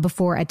stop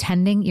before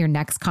attending your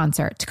next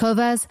concert.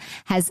 Tecovas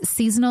has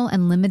seasonal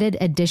and limited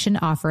edition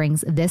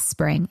offerings this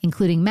spring,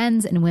 including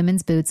men's and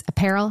women's boots,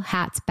 apparel,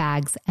 hats,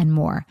 bags, and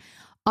more.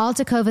 All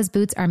Tecovas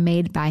boots are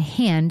made by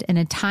hand in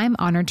a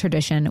time-honored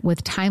tradition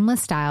with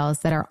timeless styles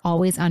that are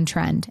always on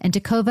trend. And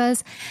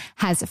Tecovas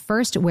has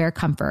first wear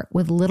comfort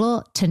with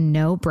little to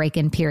no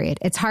break-in period.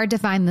 It's hard to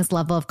find this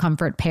level of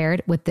comfort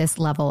paired with this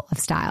level of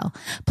style.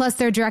 Plus,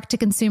 their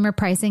direct-to-consumer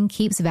pricing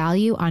keeps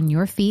value on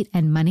your feet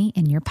and money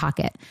in your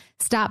pocket.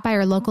 Stop by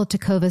your local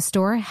Tecovas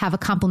store, have a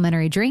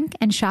complimentary drink,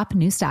 and shop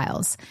new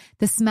styles.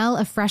 The smell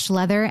of fresh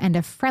leather and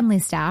a friendly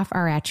staff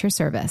are at your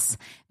service.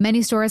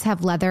 Many stores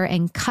have leather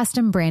and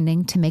custom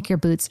branding to make your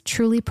boots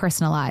truly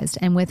personalized.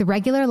 And with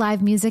regular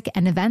live music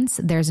and events,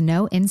 there's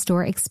no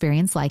in-store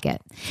experience like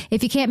it.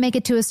 If you can't make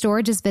it to a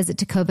store, just visit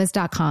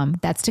Tecovas.com.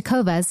 That's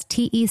Tecovas,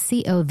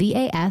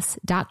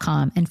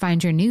 Tecovas.com, and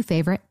find your new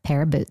favorite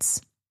pair of boots.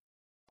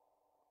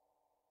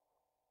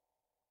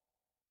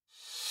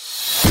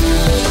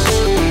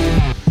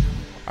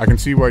 I can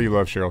see why you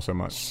love Cheryl so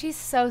much. She's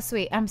so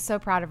sweet. I'm so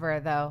proud of her,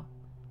 though,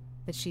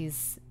 that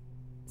she's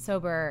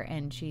sober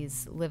and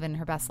she's living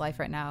her best life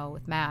right now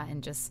with Matt.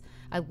 And just,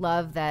 I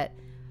love that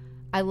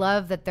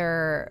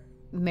their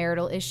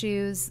marital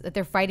issues, that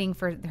they're fighting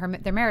for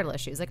their marital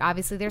issues. Like,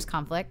 obviously there's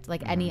conflict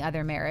like any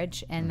other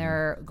marriage, and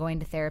they're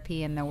going to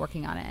therapy and they're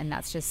working on it. And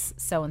that's just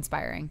so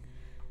inspiring.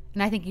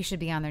 And I think you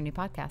should be on their new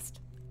podcast.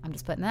 I'm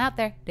just putting that out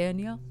there,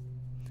 Danielle.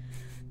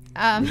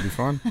 It'd be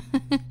fun.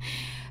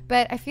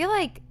 But I feel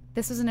like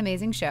this was an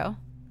amazing show,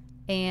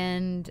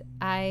 and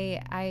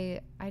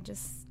I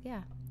just,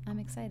 yeah, I'm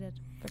excited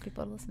for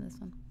people to listen to this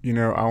one. You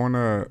know, I want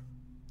to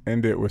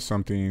end it with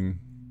something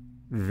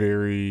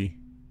very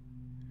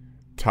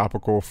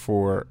topical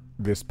for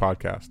this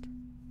podcast.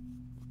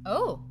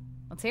 Oh,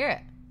 let's hear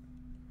it.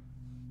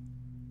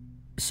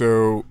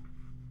 So,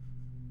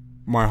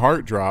 my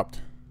heart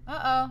dropped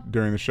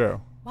during the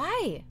show.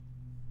 Why?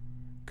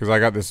 Because I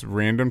got this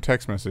random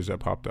text message that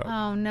popped up.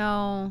 Oh,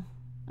 no.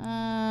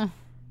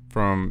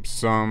 From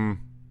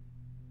some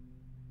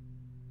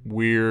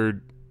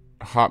weird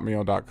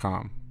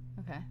hotmail.com.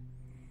 Okay.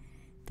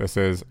 That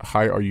says,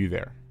 "Hi, are you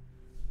there?"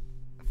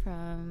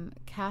 From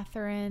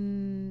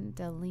Catherine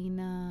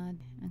Delina.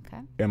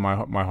 Okay. And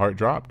my heart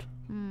dropped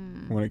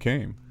when it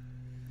came.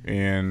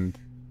 And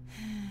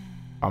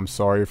I'm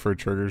sorry for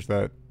triggers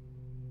that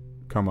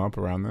come up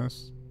around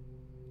this.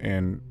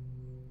 And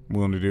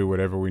willing to do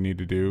whatever we need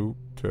to do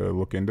to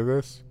look into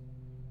this.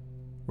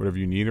 Whatever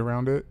you need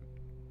around it.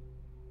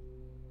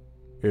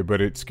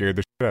 But it scared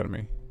the shit out of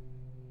me.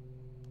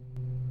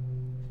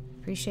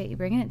 Appreciate you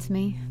bringing it to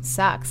me. It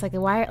sucks. Like,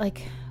 why?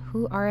 Like,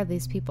 who are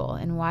these people,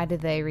 and why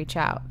did they reach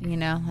out? You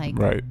know, like,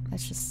 right.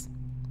 That's just.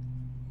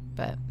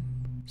 But.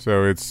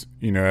 So it's,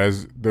 you know,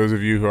 as those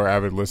of you who are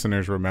avid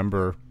listeners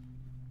remember,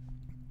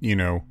 you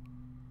know,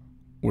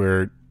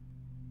 where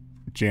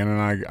Jan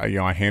and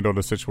I handled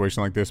a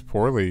situation like this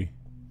poorly,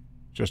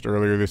 just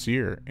earlier this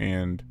year,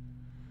 and.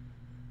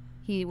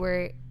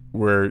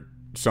 Where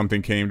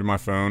something came to my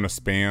phone, a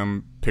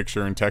spam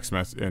picture and text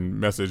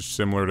message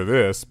similar to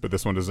this, but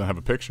this one doesn't have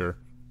a picture.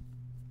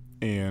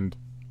 And,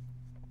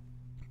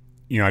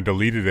 you know, I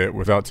deleted it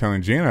without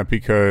telling Jana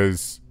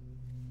because,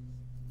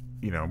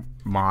 you know,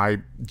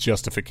 my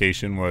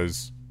justification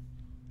was,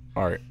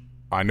 all right,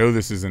 I know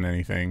this isn't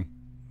anything.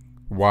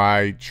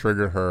 Why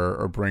trigger her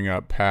or bring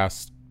up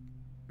past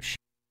shit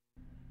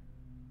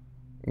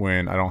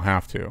when I don't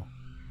have to?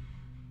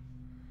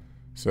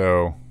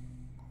 So...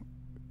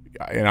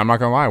 And I'm not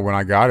going to lie, when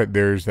I got it,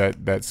 there's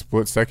that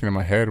split second in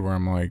my head where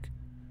I'm like,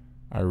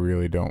 I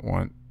really don't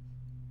want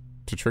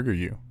to trigger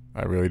you.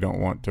 I really don't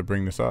want to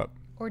bring this up.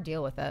 Or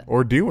deal with it.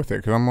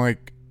 Because I'm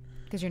like...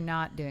 Because you're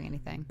not doing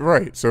anything.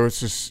 Right. So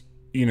it's just,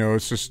 you know, it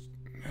just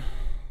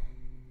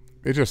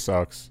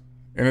sucks.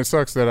 And it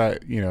sucks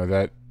that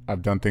that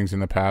I've done things in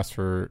the past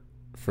for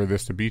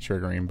this to be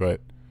triggering, but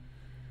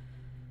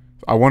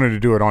I wanted to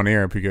do it on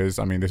air because,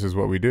 I mean, this is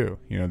what we do.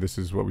 You know, this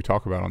is what we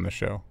talk about on this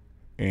show.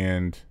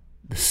 And...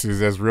 this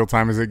is as real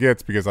time as it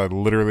gets because I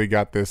literally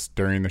got this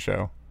during the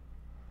show.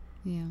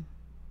 Yeah.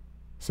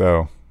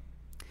 So.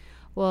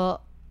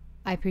 Well,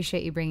 I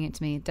appreciate you bringing it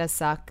to me. It does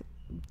suck.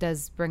 It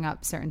does bring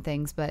up certain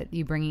things, but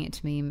you bringing it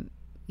to me,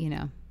 you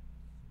know,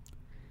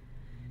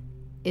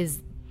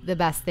 is the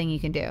best thing you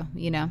can do,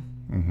 you know,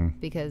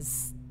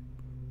 because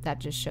that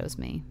just shows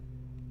me.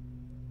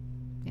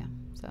 Yeah.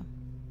 So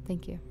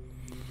thank you.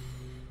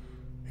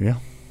 Yeah.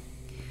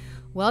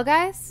 Well,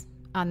 guys.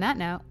 On that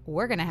note,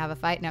 we're going to have a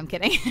fight. No, I'm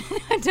kidding.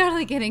 I'm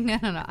totally kidding. No.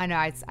 I know.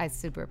 I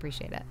super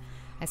appreciate it.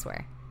 I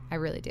swear. I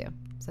really do.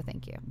 So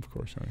thank you. Of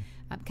course, honey.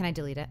 Can I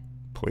delete it?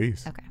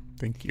 Please. Okay.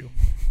 Thank you.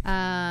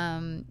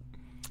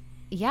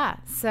 Yeah.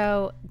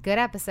 So good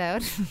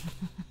episode.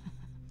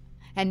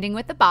 Ending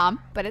with the bomb,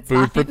 but it's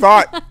food fine. for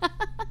thought.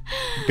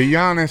 Be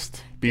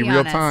honest. Be real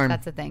honest. time.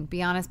 That's the thing.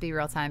 Be honest. Be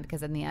real time.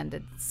 Because in the end,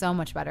 it's so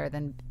much better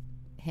than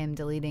him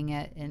deleting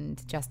it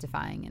and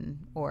justifying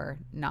or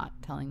not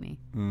telling me.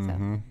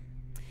 So.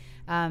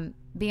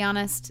 Be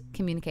honest,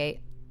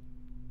 communicate.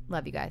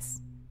 Love you guys.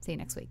 See you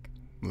next week.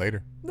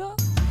 Later.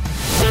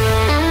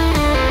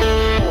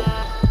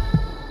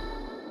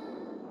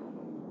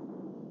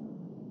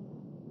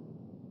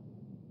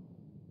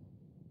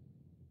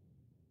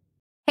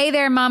 Hey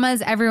there,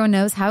 mamas. Everyone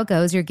knows how it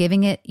goes. You're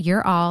giving it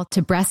your all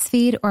to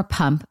breastfeed or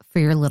pump for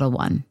your little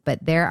one.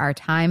 But there are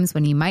times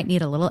when you might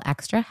need a little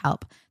extra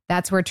help.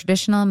 That's where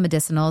Traditional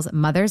Medicinals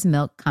Mother's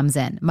Milk comes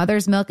in.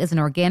 Mother's Milk is an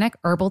organic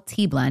herbal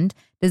tea blend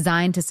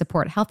designed to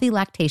support healthy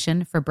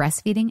lactation for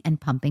breastfeeding and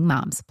pumping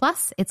moms.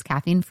 Plus, it's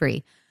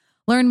caffeine-free.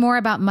 Learn more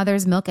about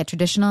Mother's Milk at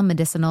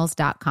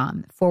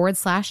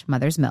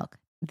traditionalmedicinals.com/Mother's Milk.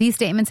 These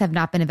statements have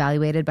not been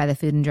evaluated by the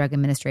Food and Drug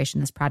Administration.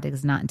 This product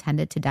is not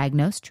intended to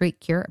diagnose, treat,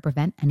 cure, or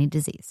prevent any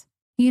disease.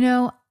 You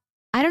know,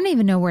 I don't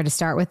even know where to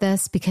start with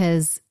this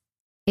because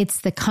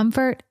it's the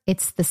comfort,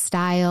 it's the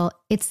style,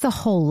 it's the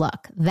whole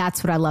look.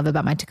 That's what I love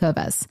about my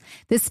Tecovas.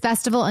 This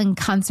festival and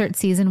concert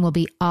season will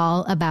be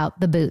all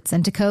about the boots,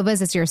 and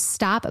Tecovas is your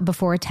stop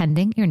before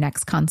attending your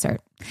next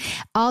concert.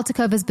 All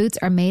Tecovas boots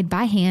are made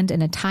by hand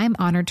in a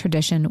time-honored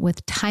tradition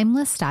with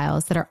timeless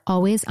styles that are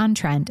always on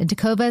trend. And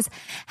Tecovas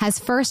has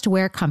first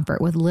wear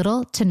comfort with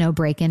little to no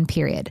break-in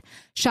period.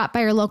 Shop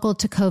by your local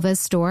Tecovas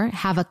store,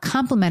 have a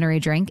complimentary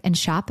drink, and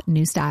shop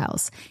new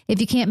styles. If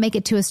you can't make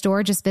it to a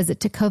store, just visit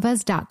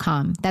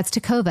tecovas.com. That's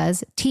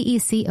Tecovas,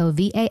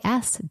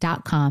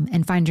 TECOVAS.com,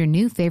 and find your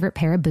new favorite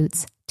pair of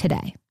boots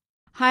today.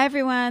 Hi,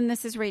 everyone.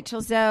 This is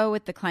Rachel Zoe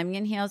with the Climbing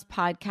in Heels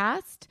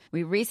podcast.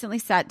 We recently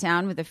sat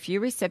down with a few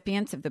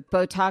recipients of the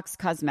Botox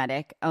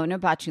Cosmetic,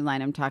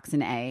 Onabotulinum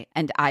Toxin A,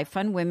 and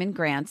iFund Women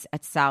grants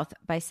at South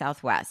by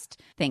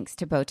Southwest, thanks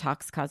to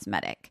Botox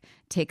Cosmetic.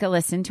 Take a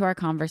listen to our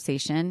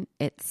conversation.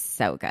 It's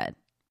so good.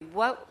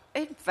 What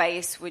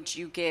advice would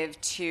you give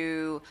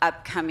to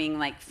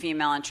upcoming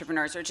female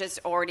entrepreneurs or just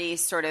already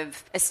sort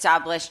of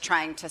established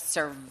trying to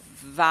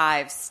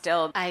survive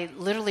still? I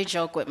literally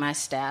joke with my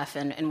staff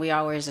and we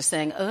always are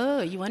saying,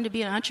 oh, you want to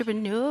be an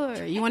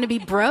entrepreneur? You want to be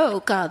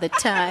broke all the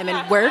time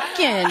and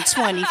working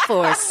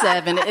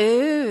 24/7.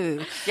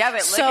 Ooh. Yeah,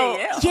 but look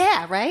at you.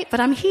 Yeah, right? But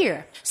I'm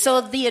here.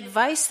 So the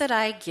advice that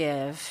I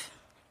give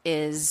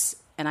is,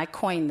 and I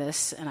coined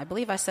this, and I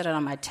believe I said it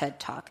on my TED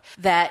Talk,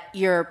 that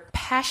your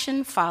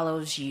passion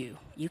follows you.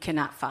 You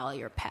cannot follow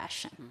your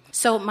passion. Mm-hmm.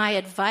 So my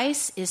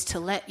advice is to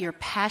let your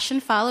passion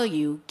follow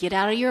you, get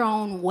out of your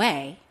own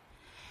way,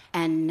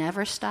 and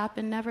never stop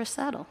and never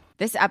settle.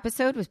 This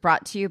episode was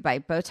brought to you by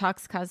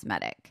Botox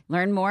Cosmetic.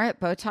 Learn more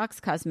at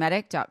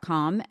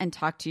BotoxCosmetic.com and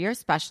talk to your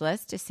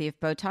specialist to see if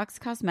Botox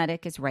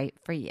Cosmetic is right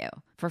for you.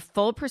 For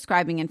full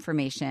prescribing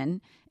information,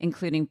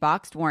 including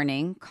boxed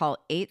warning, call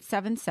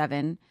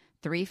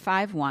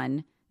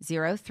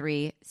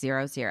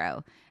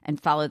 877-351-0300 and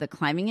follow the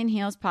Climbing in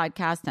Heels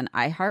podcast on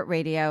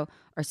iHeartRadio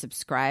or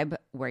subscribe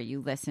where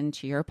you listen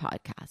to your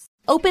podcast.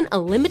 Open a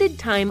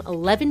limited-time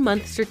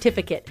 11-month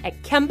certificate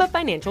at Kemba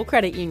Financial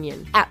Credit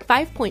Union. At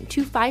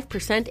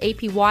 5.25%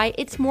 APY,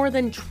 it's more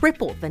than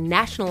triple the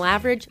national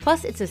average,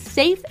 plus it's a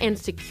safe and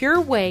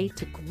secure way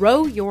to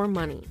grow your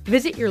money.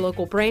 Visit your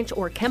local branch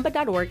or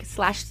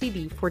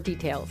kemba.org/CD for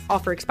details.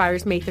 Offer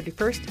expires May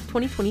 31st,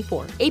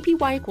 2024.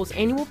 APY equals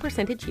annual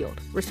percentage yield.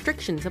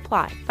 Restrictions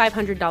apply.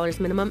 $500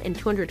 minimum and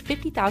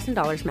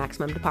 $250,000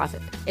 maximum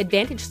deposit.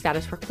 Advantage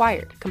status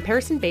required.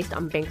 Comparison based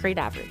on bank rate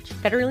average.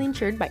 Federally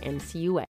insured by NCUA.